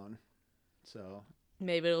wasn't a bone. So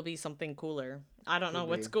Maybe it'll be something cooler. I don't know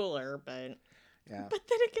what's be. cooler, but yeah, then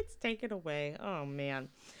it gets taken away. Oh man.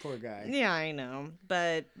 poor guy. Yeah, I know.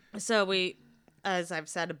 But so we, as I've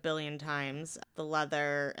said a billion times, the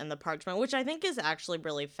leather and the parchment, which I think is actually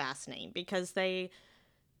really fascinating because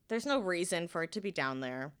there's no reason for it to be down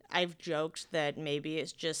there. I've joked that maybe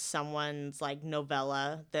it's just someone's like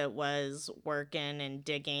novella that was working and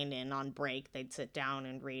digging, and on break they'd sit down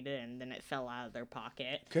and read it and then it fell out of their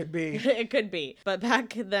pocket. Could be. It could be. But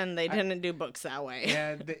back then they didn't do books that way.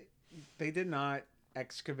 Yeah, they did not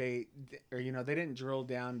excavate, or you know, they didn't drill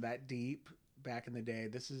down that deep back in the day.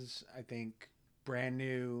 This is, I think, brand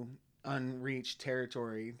new, unreached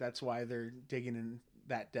territory. That's why they're digging in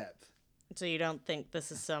that depth. So you don't think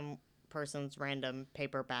this is some person's random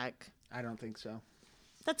paperback? I don't think so.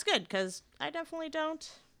 That's good, because I definitely don't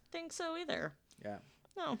think so either. Yeah.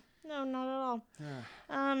 No, not at all. Yeah.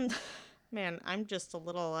 Man, I'm just a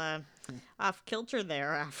little off kilter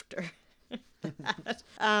there after that.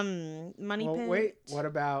 Money Well, Pit. wait. What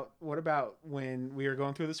about when we were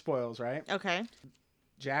going through the spoils, right? Okay.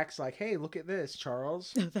 Jack's like, "Hey, look at this,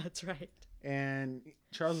 Charles," That's right. and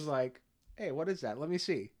Charles is like, "Hey, what is that? Let me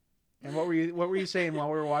see." And what were you saying while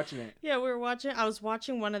we were watching it? Yeah, I was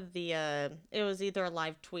watching one of the it was either a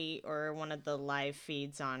live tweet or one of the live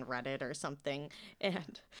feeds on Reddit or something.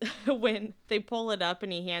 And when they pull it up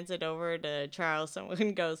and he hands it over to Charles,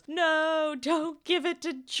 someone goes, "No, don't give it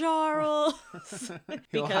to Charles."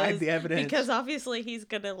 He'll hide the evidence. Because obviously he's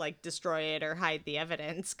going to like destroy it or hide the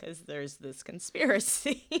evidence cuz there's this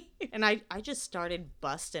conspiracy. And I just started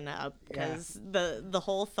busting up cuz the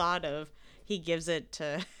whole thought of he gives it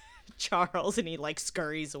to Charles and he like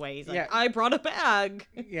scurries away. He's like, I brought a bag.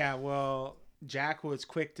 Yeah, well, Jack was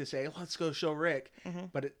quick to say, "Let's go show Rick,"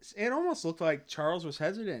 but it almost looked like Charles was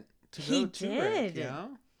hesitant to go to Rick. You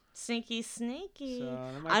know, sneaky. so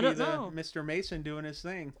that I might don't be know. Mr. Mason doing his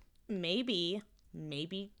thing. Maybe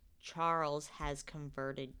Charles has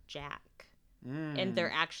converted Jack, and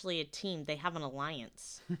they're actually a team. They have an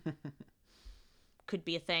alliance. Could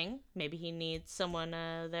be a thing. Maybe he needs someone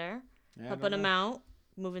there helping him out.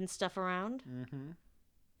 Moving stuff around.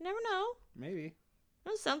 Never know. Maybe.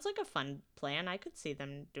 That sounds like a fun plan. I could see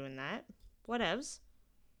them doing that. Whatevs.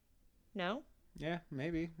 No? Yeah,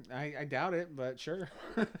 maybe. I doubt it, but sure.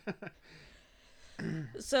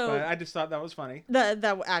 So but I just thought that was funny.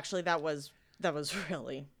 that was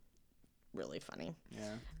really, really funny.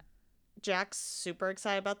 Yeah. Jack's super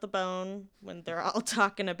excited about the bone when they're all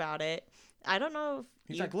talking about it. I don't know if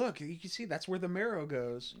He's like, "Look, you can see that's where the marrow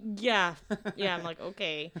goes." Yeah. I'm like,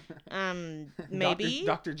 okay. Maybe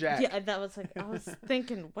Dr. Jack. Yeah, that was like I was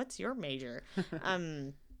thinking, what's your major?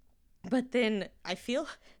 But then I feel,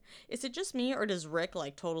 is it just me or does Rick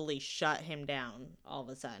like totally shut him down all of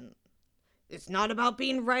a sudden? It's not about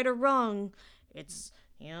being right or wrong. It's,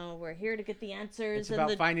 we're here to get the answers. It's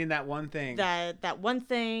about finding that one thing. That one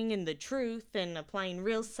thing and the truth and applying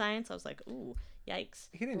real science. I was like, ooh. Yikes.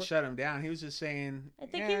 He didn't shut him down. He was just saying... I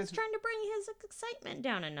think he was trying to bring his excitement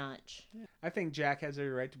down a notch. I think Jack has every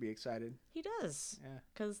right to be excited. He does. Yeah.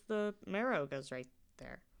 Because the marrow goes right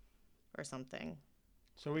there. Or something.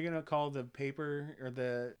 So are we going to call the paper or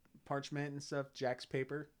the parchment and stuff Jack's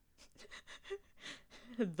paper?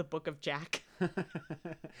 The Book of Jack.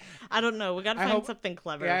 I don't know. We got to find something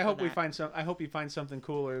clever. Yeah, I hope you find something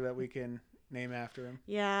cooler that we can name after him.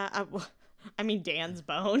 Yeah, I mean, Dan's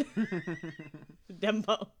bone. Them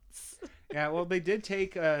bones. Yeah, well, they did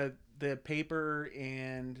take the paper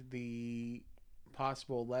and the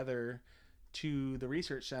possible leather to the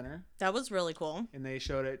research center. That was really cool. And they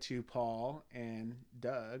showed it to Paul and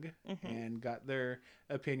Doug and got their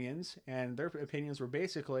opinions. And their opinions were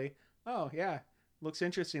basically, "Oh, yeah, looks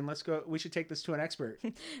interesting. Let's go. We should take this to an expert."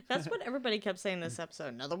 That's what everybody kept saying this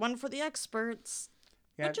episode. Another one for the experts,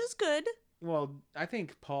 yeah. Which is good. Well, I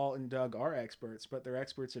think Paul and Doug are experts, but they're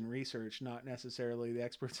experts in research, not necessarily the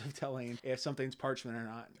experts of telling if something's parchment or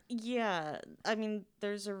not. Yeah, I mean,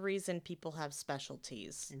 there's a reason people have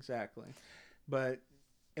specialties. Exactly. But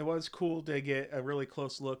it was cool to get a really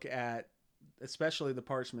close look at, especially the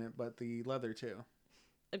parchment, but the leather too.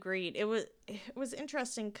 Agreed. It was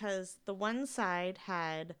interesting because the one side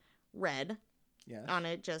had red on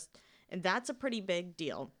it, and that's a pretty big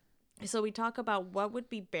deal. So we talk about what would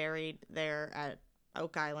be buried there at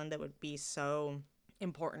Oak Island that would be so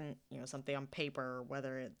important, something on paper,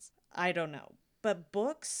 whether it's, I don't know. But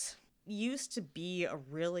books used to be a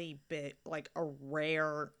really big, like a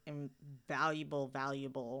rare and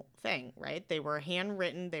valuable thing, right? They were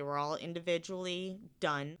handwritten. They were all individually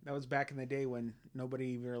done. That was back in the day when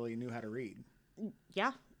nobody really knew how to read.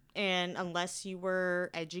 Yeah. And unless you were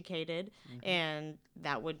educated, and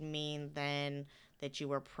that would mean then that you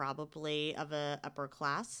were probably of a upper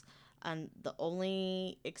class. The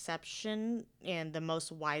only exception and the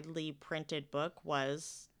most widely printed book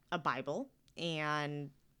was a Bible.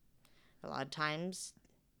 And a lot of times,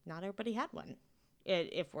 not everybody had one,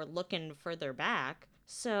 if we're looking further back.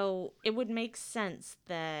 So it would make sense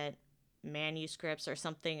that manuscripts or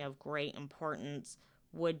something of great importance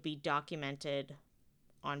would be documented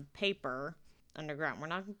on paper underground. We're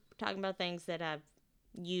not talking about things that have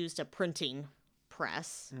used a printing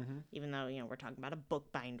press, even though, we're talking about a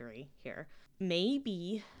book bindery here.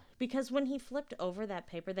 Maybe because when he flipped over that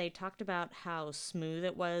paper, they talked about how smooth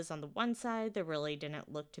it was on the one side. There really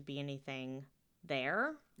didn't look to be anything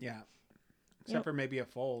there. Yeah. Except for maybe a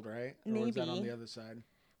fold, right? Or maybe. was that on the other side?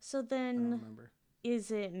 So then, I don't remember.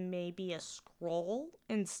 Is it maybe a scroll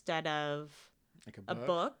instead of Like a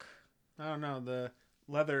book? I don't know. The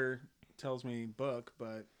leather tells me book,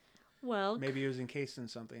 but Well, Maybe it was encased in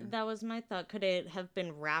something. that was my thought. Could it have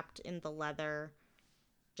been wrapped in the leather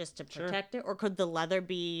just to Sure. protect it? Or could the leather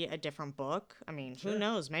be a different book? I mean, Sure. who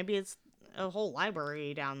knows? Maybe it's a whole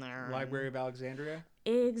library down there. Library of Alexandria.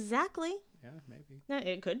 Exactly. Yeah, maybe. No,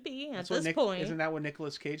 it could be at That's this what point. Isn't that what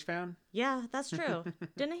Nicolas Cage found? Yeah, that's true.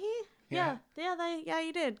 Didn't he? Yeah. Yeah,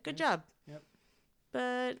 you did. Good job. Yep.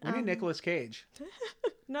 But We need Nicolas Cage.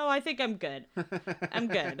 no, I think I'm good. I'm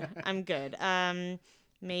good. I'm good.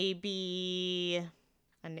 Maybe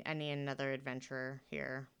I need another adventurer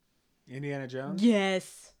here. Indiana Jones.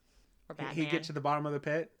 Yes. Or Batman. He'd get to the bottom of the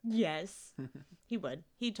pit. Yes. He would.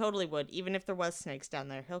 He totally would. Even if there was snakes down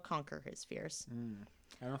there, he'll conquer his fears.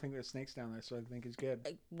 I don't think there's snakes down there, so I think he's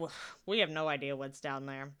good. We have no idea what's down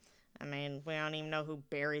there. I mean, we don't even know who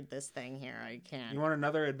buried this thing here. I can't. You want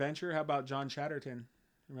another adventure? How about John Chatterton?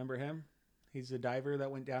 Remember him? He's the diver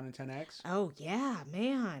that went down in 10X. Oh yeah,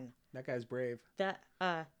 man. That guy's brave. That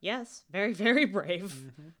yes, very very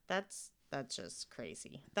brave. That's just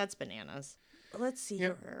crazy. That's bananas. Let's see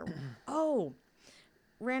Yep. here. Oh,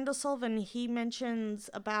 Randall Sullivan, he mentions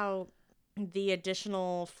about the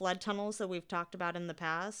additional flood tunnels that we've talked about in the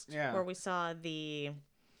past. Yeah. Where we saw the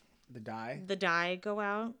The dye go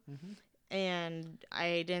out. And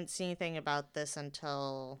I didn't see anything about this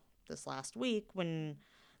until this last week when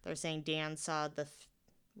they're saying Dan saw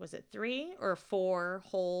was it 3 or 4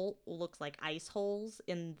 looks like ice holes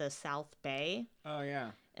in the South Bay. Oh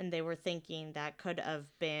yeah. And they were thinking that could have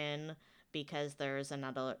been because there's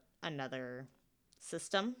another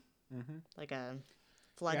system, like a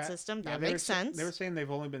flood system. That makes sense. They were saying they've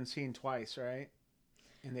only been seen twice, right?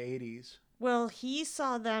 In the 80s. Well, he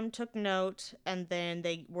saw them, took note, and then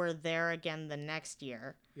they were there again the next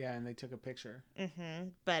year. Yeah, and they took a picture.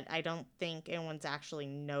 But I don't think anyone's actually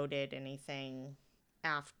noted anything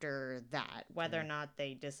after that. Whether or not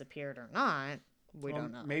they disappeared or not, we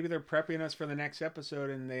don't know. Maybe they're prepping us for the next episode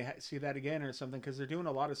and they see that again or something because they're doing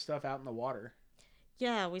a lot of stuff out in the water.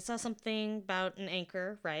 Yeah, we saw something about an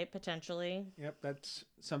anchor, right? Potentially. Yep, that's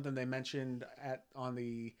something they mentioned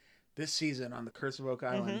this season on the Curse of Oak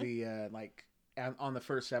Island. On the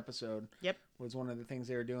first episode. Yep. Was one of the things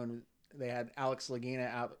they were doing. They had Alex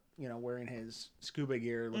Lagina out, wearing his scuba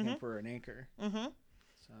gear, looking for an anchor.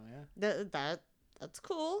 So yeah. That's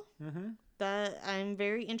cool. That I'm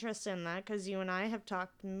very interested in that because you and I have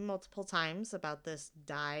talked multiple times about this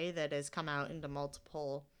dye that has come out into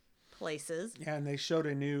multiple places. Yeah, and they showed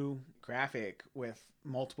a new graphic with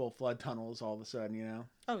multiple flood tunnels all of a sudden.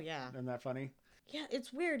 Oh yeah. Isn't that funny? Yeah,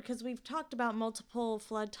 it's weird because we've talked about multiple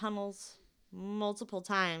flood tunnels multiple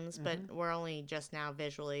times, but we're only just now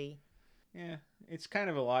visually. Yeah, it's kind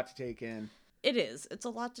of a lot to take in. It is. It's a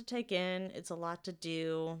lot to take in. It's a lot to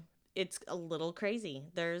do. It's a little crazy.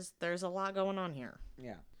 There's a lot going on here.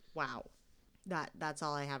 Yeah. Wow. That's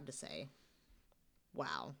all I have to say.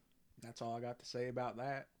 Wow. That's all I got to say about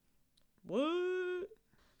that. What?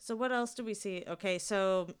 So what else do we see? Okay,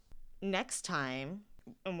 so next time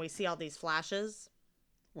when we see all these flashes.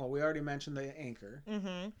 Well, we already mentioned the anchor.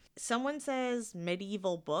 Someone says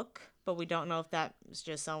medieval book, but we don't know if that's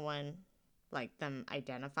just someone like them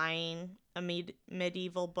identifying a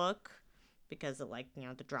medieval book because of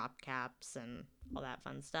the drop caps and all that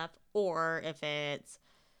fun stuff, or if it's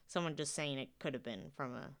someone just saying it could have been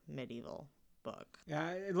from a medieval book. Yeah,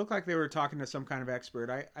 it looked like they were talking to some kind of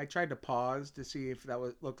expert. I tried to pause to see if that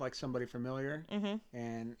looked like somebody familiar,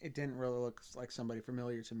 and it didn't really look like somebody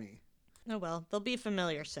familiar to me. Oh well, they'll be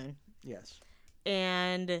familiar soon. Yes.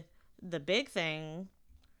 And the big thing,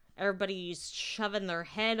 everybody's shoving their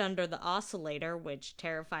head under the oscillator, which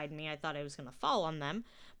terrified me. I thought I was going to fall on them,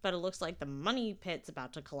 but it looks like the money pit's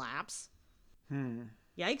about to collapse.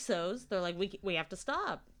 Yikes-os. They're like, we have to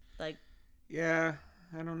stop. Like, yeah,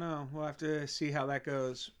 I don't know. We'll have to see how that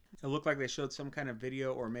goes. It looked like they showed some kind of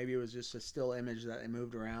video, or maybe it was just a still image that they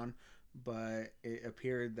moved around, but it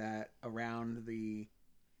appeared that around the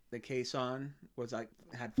caisson was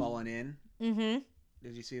had fallen in.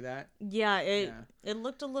 Did you see that? Yeah, it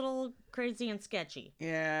looked a little crazy and sketchy.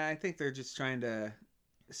 Yeah, I think they're just trying to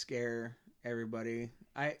scare everybody.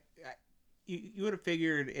 You would have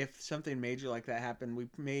figured if something major like that happened, we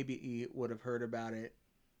maybe would have heard about it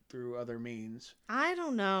through other means. I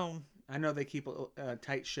don't know. I know they keep a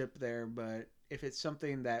tight ship there, but if it's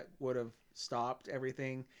something that would have stopped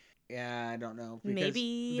everything, yeah, I don't know. Because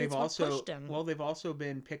maybe it's what pushed them. Well, they've also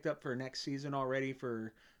been picked up for next season already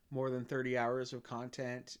for more than 30 hours of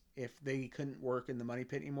content. If they couldn't work in the money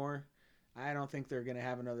pit anymore, I don't think they're going to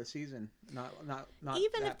have another season. Not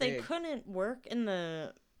even that if they big. couldn't work in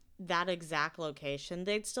the that exact location,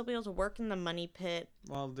 they'd still be able to work in the money pit.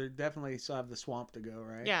 Well, they definitely still have the swamp to go,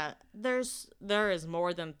 right? Yeah, there is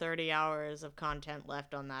more than 30 hours of content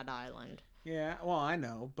left on that island. Yeah, well, I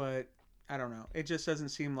know, but I don't know. It just doesn't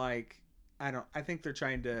seem like I think they're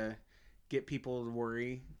trying to get people to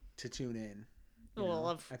worry to tune in.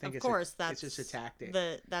 Well, I think of course, it's just a tactic.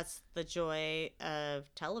 That's the joy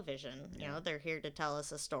of television. You know, they're here to tell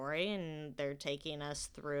us a story, and they're taking us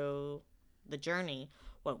through the journey.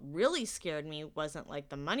 What really scared me wasn't like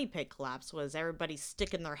the money pit collapse, was everybody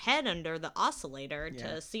sticking their head under the oscillator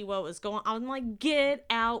to see what was going on. I'm like, get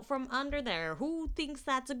out from under there. Who thinks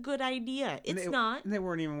that's a good idea? It's not. And they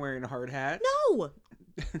weren't even wearing hard hats. No.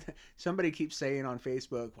 Somebody keeps saying on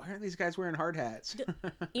Facebook, why aren't these guys wearing hard hats?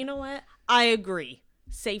 You know what? I agree.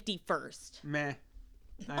 Safety first. Meh.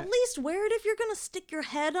 At least wear it if you're going to stick your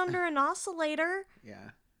head under an oscillator.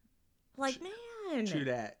 Yeah. Like, man. True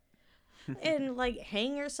that. And like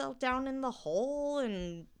hang yourself down in the hole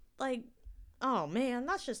and like, oh man,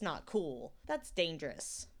 that's just not cool. That's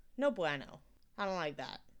dangerous. No bueno. I don't like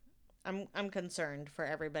that. I'm concerned for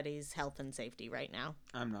everybody's health and safety right now.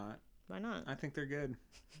 I'm not. Why not? I think they're good.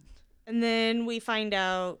 And then we find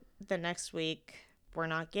out the next week we're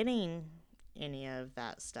not getting any of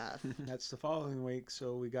that stuff. That's the following week.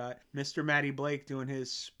 So we got Mr. Matty Blake doing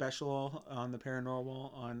his special on the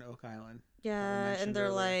paranormal on Oak Island. Yeah, and they're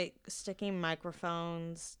like sticking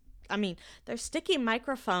microphones. I mean, they're sticking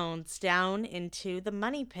microphones down into the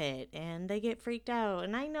money pit, and they get freaked out.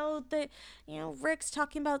 And I know that, you know, Rick's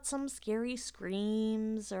talking about some scary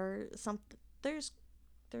screams or something. There's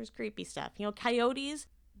creepy stuff. You know, coyotes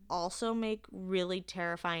also make really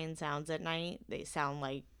terrifying sounds at night. They sound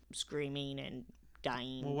like screaming and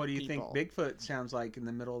dying. Well, what do you people. think Bigfoot sounds like in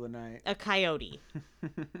the middle of the night? A coyote.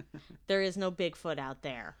 There is no Bigfoot out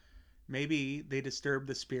there. Maybe they disturb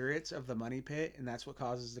the spirits of the money pit, and that's what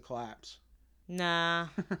causes the collapse. Nah.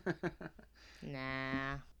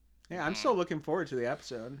 Nah. Yeah, I'm still looking forward to the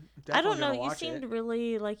episode. I don't know. You seemed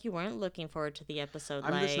really like you weren't looking forward to the episode.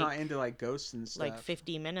 I'm just not into like ghosts and stuff. Like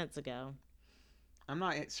 50 minutes ago. I'm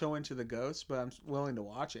not so into the ghosts, but I'm willing to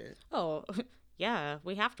watch it. Oh, yeah.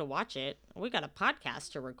 We have to watch it. We got a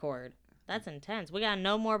podcast to record. That's intense. We got to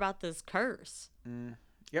know more about this curse.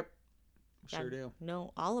 Yep. Sure do.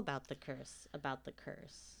 Know all about the curse. About the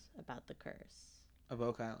curse. About the curse. Of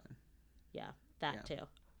Oak Island. Yeah, that too.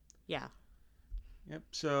 Yeah. Yep.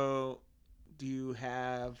 So, do you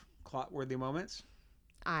have clot-worthy moments?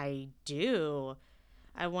 I do.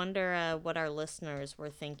 I wonder what our listeners were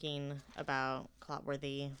thinking about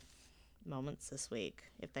clot-worthy moments this week,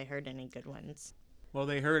 if they heard any good ones. Well,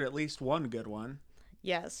 they heard at least one good one.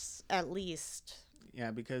 Yes, at least.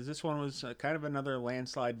 Yeah, because this one was kind of another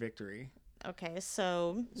landslide victory. Okay,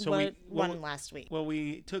 so what won last week? Well,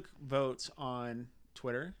 we took votes on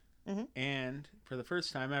Twitter and, for the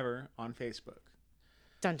first time ever, on Facebook.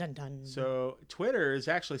 Dun, dun, dun. So Twitter is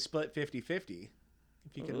actually split 50-50,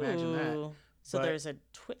 if you can imagine that. So there's a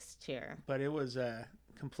twist here. But it was a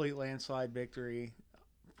complete landslide victory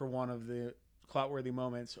for one of the clot-worthy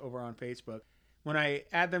moments over on Facebook. When I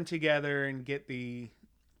add them together and get the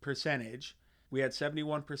percentage, we had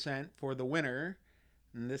 71% for the winner,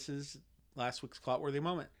 and this is last week's clot-worthy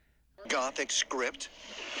moment. Gothic script.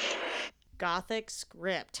 Gothic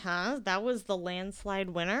script, huh? That was the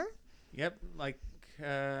landslide winner? Yep, like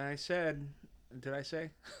I said, did I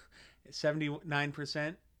say?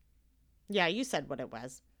 79%. Yeah, you said what it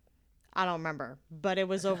was. I don't remember, but it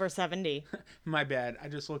was over 70. My bad. I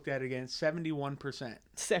just looked at it again. 71%.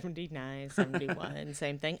 79, 71,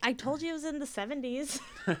 same thing. I told you it was in the 70s.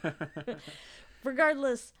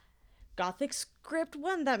 Regardless, Gothic script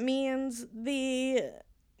won. That means the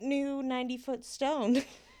new 90-foot stone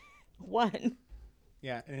won.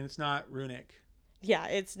 Yeah, and it's not runic. Yeah,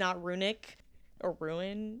 it's not runic or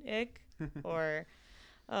ruinic or,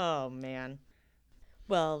 oh man.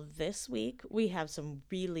 Well, this week we have some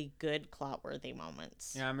really good clot-worthy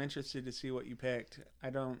moments. Yeah, I'm interested to see what you picked.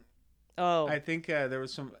 Oh, I think there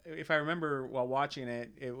was some. If I remember while watching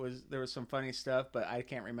it, there was some funny stuff, but I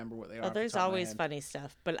can't remember what they are. there's always funny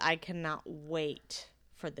stuff, but I cannot wait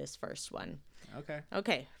for this first one.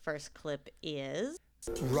 Okay, first clip is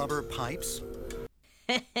Rubber pipes.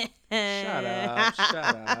 Shut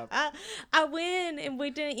up. I win, and we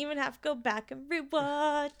didn't even have to go back and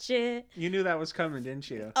rewatch it. You knew that was coming, didn't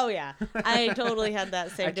you? Oh yeah, I totally had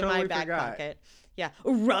that saved in my back pocket. Yeah,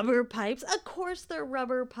 rubber pipes. Of course, they're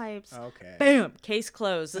rubber pipes. Okay. Bam. Case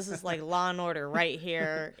closed. This is like Law and Order right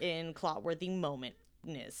here in clot-worthy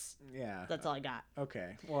momentness. Yeah. That's all I got.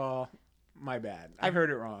 Okay. Well, my bad. I heard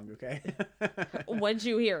it wrong. Okay. What'd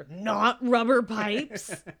you hear? Not rubber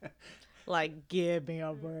pipes. Like, give me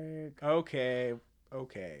a break. Okay.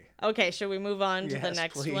 Okay, should we move on to the Yes,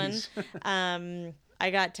 next please. one? I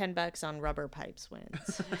got $10 on rubber pipes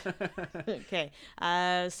wins. Okay.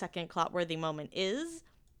 Second clot-worthy moment is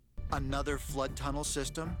Another flood tunnel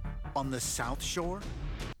system on the South Shore?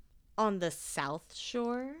 on the South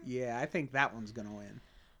Shore. Yeah, I think that one's gonna win.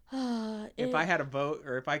 If I had a vote,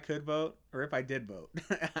 or if I could vote, or if I did vote,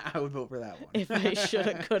 I would vote for that one. If I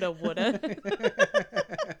shoulda, coulda, woulda.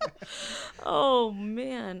 Oh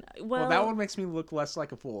man. Well, that one makes me look less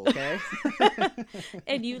like a fool, okay?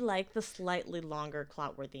 And you like the slightly longer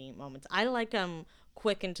clot-worthy moments. I like them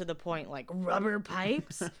quick and to the point, like rubber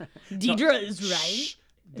pipes. Deidre is right. Shh.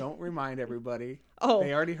 Don't remind everybody. Oh.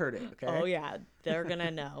 They already heard it, okay? Oh yeah, they're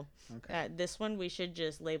gonna know. Okay. This one we should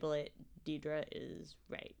just label it. Deidre is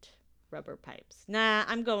right. Rubber pipes. Nah,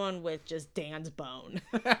 I'm going with just Dan's bone.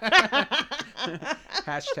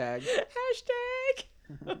 Hashtag. Hashtag.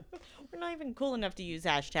 We're not even cool enough to use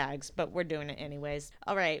hashtags, but we're doing it anyways.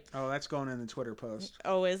 All right. Oh, that's going in the Twitter post.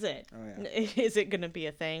 Oh, is it? Oh, yeah. Is it going to be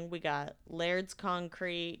a thing? We got Laird's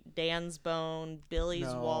Concrete, Dan's Bone,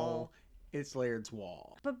 Billy's No, Wall. it's Laird's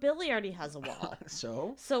wall. But Billy already has a wall.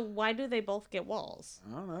 So? So why do they both get walls?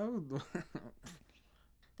 I don't know.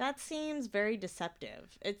 That seems very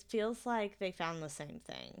deceptive. It feels like they found the same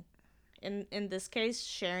thing. In this case,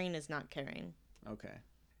 sharing is not caring. Okay.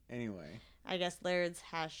 Anyway. I guess Laird's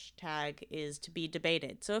hashtag is to be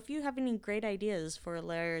debated. So if you have any great ideas for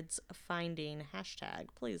Laird's finding hashtag,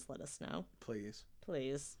 please let us know. Please.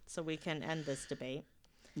 Please, so we can end this debate.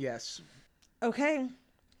 Yes. Okay,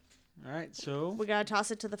 All right, so, we gotta toss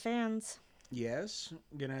it to the fans. yes.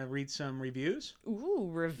 Gonna read some reviews. Ooh,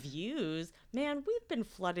 reviews. Man, we've been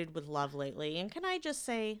flooded with love lately, and can I just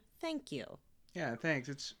say thank you? Yeah,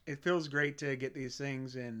 thanks. It feels great to get these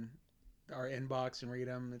things in our inbox and read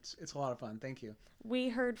them. It's a lot of fun. Thank you. We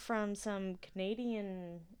heard from some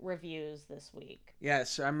Canadian reviews this week.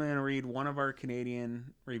 Yes, I'm going to read one of our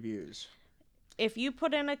Canadian reviews. If you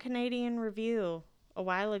put in a Canadian review a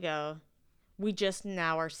while ago, we just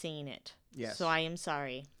now are seeing it. Yes. So I am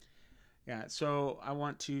sorry. Yeah, so I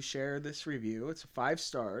want to share this review. It's 5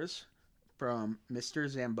 stars from Mr.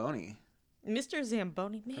 Zamboni Mr.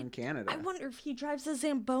 Zamboni, man. from Canada. I wonder if he drives a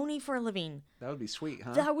Zamboni for a living. That would be sweet,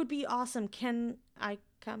 huh? That would be awesome. Can I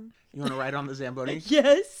come? You want to ride on the Zamboni?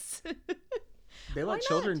 Yes. They Why let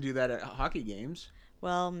children do that at hockey games.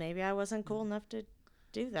 Well, maybe I wasn't cool enough to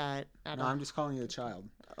do that. No, I'm just calling you a child.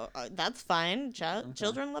 That's fine.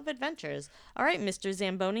 Children love adventures. All right, Mr.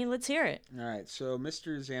 Zamboni, let's hear it. All right, so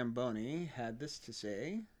Mr. Zamboni had this to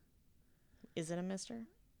say. Is it a mister?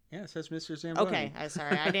 Yeah, it says Mr. Zamboni. Okay, I'm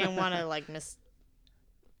sorry. I didn't want to like miss.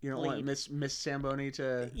 You don't want Miss Zamboni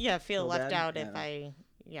to... Yeah, feel left bad? out if Yeah. I.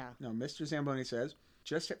 Yeah. No, Mr. Zamboni says,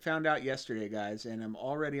 just found out yesterday, guys, and I'm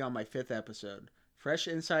already on my 5th episode. Fresh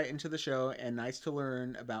insight into the show and nice to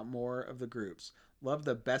learn about more of the groups. Love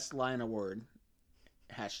the best line award.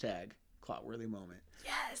 Hashtag Clotworthy moment.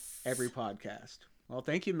 Yes. Every podcast. Well,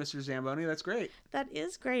 thank you, Mr. Zamboni. That's great. That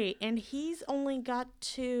is great, and he's only got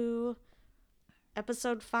to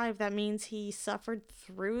episode 5. That means he suffered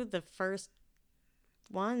through the first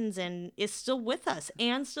ones and is still with us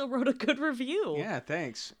and still wrote a good review. Yeah,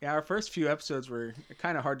 thanks. Yeah, our first few episodes were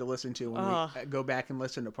kind of hard to listen to when we go back and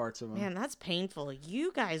listen to parts of them. Man, that's painful.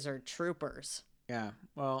 You guys are troopers. Yeah,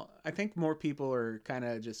 well, I think more people are kind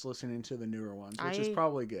of just listening to the newer ones, which is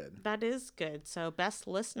probably good. That is good. So best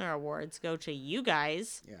listener awards go to you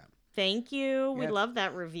guys. Yeah. Thank you. We Yeah. love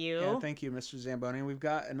that review. Yeah, thank you, Mr. Zamboni. We've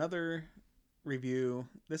got another review.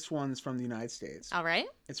 This one's from the United States. All right.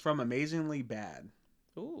 It's from Amazingly Bad.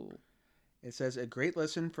 Ooh. It says, a great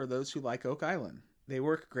listen for those who like Oak Island. They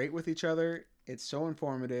work great with each other. It's so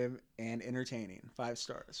informative and entertaining. 5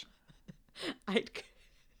 stars.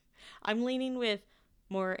 I'm leaning with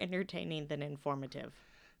more entertaining than informative.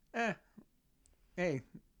 Hey,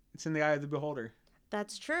 it's in the eye of the beholder.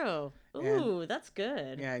 That's true. Ooh, that's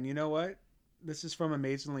good. Yeah, and you know what? This is from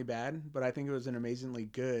Amazingly Bad, but I think it was an amazingly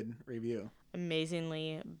good review.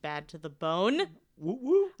 Amazingly bad to the bone. Woo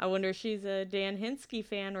woo. I wonder if she's a Dan Hinsky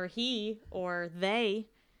fan or he or they.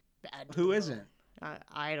 Bad to Who the isn't? bone.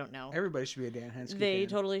 I don't know. Everybody should be a Dan Hensky They fan.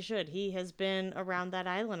 totally should. He has been around that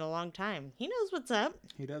island a long time. He knows what's up.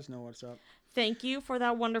 He does know what's up. Thank you for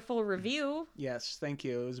that wonderful review. Yes, thank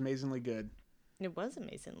you. It was amazingly good. It was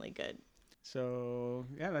amazingly good. So,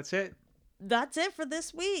 yeah, that's it. That's it for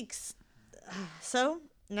this week's. So,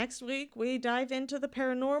 next week we dive into the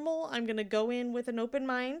paranormal. I'm going to go in with an open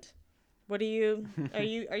mind. What are you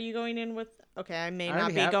going in with? Okay, I may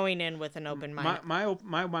not be going in with an open mind.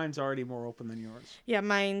 My mind's already more open than yours. Yeah,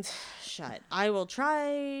 mine's shut. I will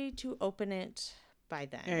try to open it by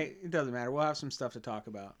then. Hey, it doesn't matter. We'll have some stuff to talk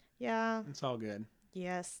about. Yeah. It's all good.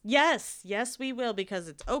 Yes, we will, because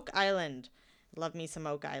it's Oak Island. Love me some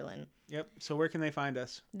Oak Island. Yep. So where can they find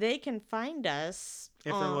us? They can find us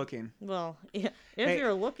If they're looking. Well, if Hey,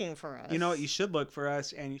 you're looking for us. You know what? You should look for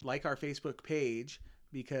us and like our Facebook page,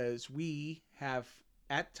 because we have,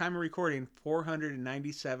 at time of recording,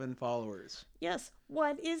 497 followers. Yes.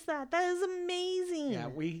 What is that? That is amazing. Yeah,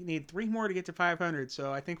 we need 3 more to get to 500,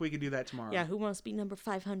 so I think we could do that tomorrow. Yeah, who wants to be number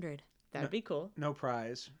 500? That'd be cool. No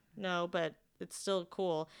prize. No, but it's still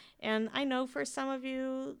cool. And I know for some of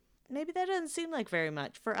you, maybe that doesn't seem like very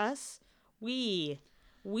much. For us, we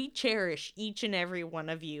cherish each and every one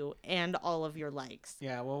of you and all of your likes.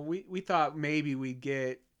 Yeah, well, we thought maybe we'd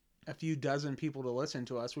get a few dozen people to listen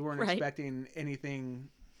to us. We weren't Right. expecting anything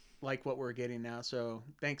like what we're getting now. So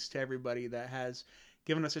thanks to everybody that has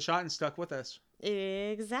given us a shot and stuck with us.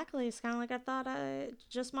 Exactly. It's kind of like I thought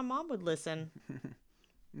just my mom would listen.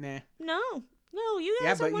 Nah. No, you Yeah,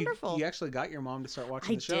 guys are but wonderful. you actually got your mom to start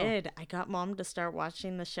watching I the show. did. I got mom to start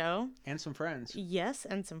watching the show. And some friends. Yes,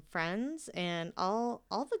 and some friends and all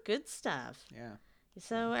the good stuff. Yeah,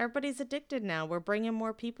 So everybody's addicted now. We're bringing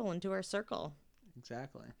more people into our circle.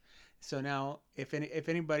 exactly. So now, if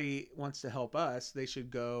anybody wants to help us, they should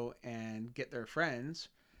go and get their friends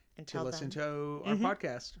And to tell listen them. to our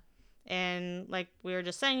podcast. And like we were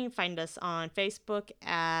just saying, find us on Facebook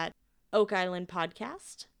at Oak Island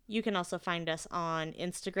Podcast. You can also find us on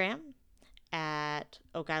Instagram at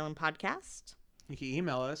Oak Island Podcast. You can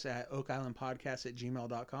email us at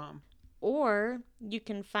oakislandpodcast@gmail.com. Or you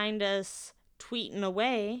can find us tweeting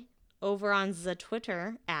away over on the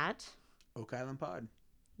Twitter at Oak Island Pod.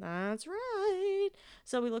 That's right.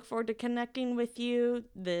 So we look forward to connecting with you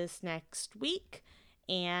this next week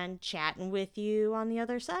and chatting with you on the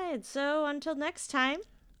other side. So until next time.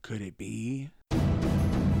 Could it be?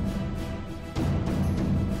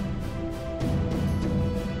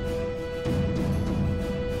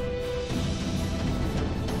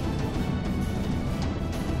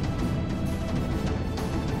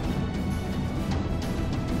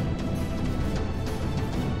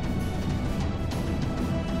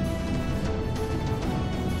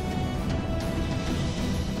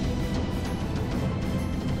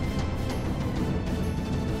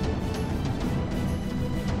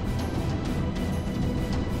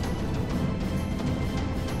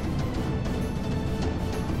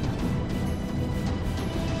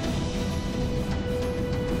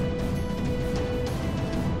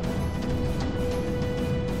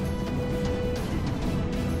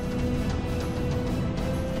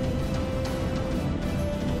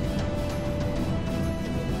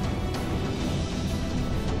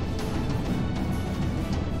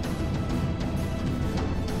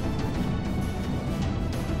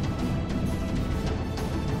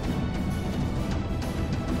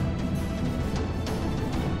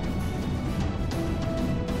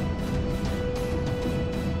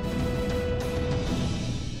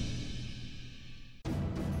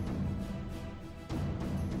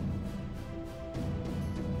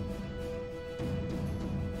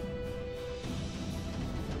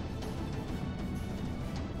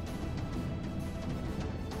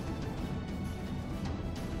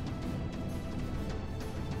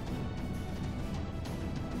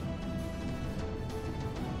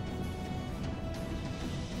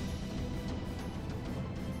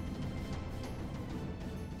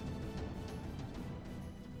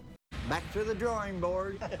 Back to the drawing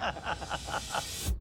board.